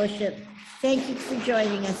fellowship. Thank you for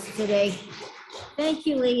joining us today. Thank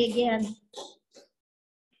you, Lee, again.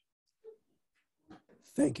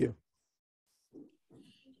 Thank you.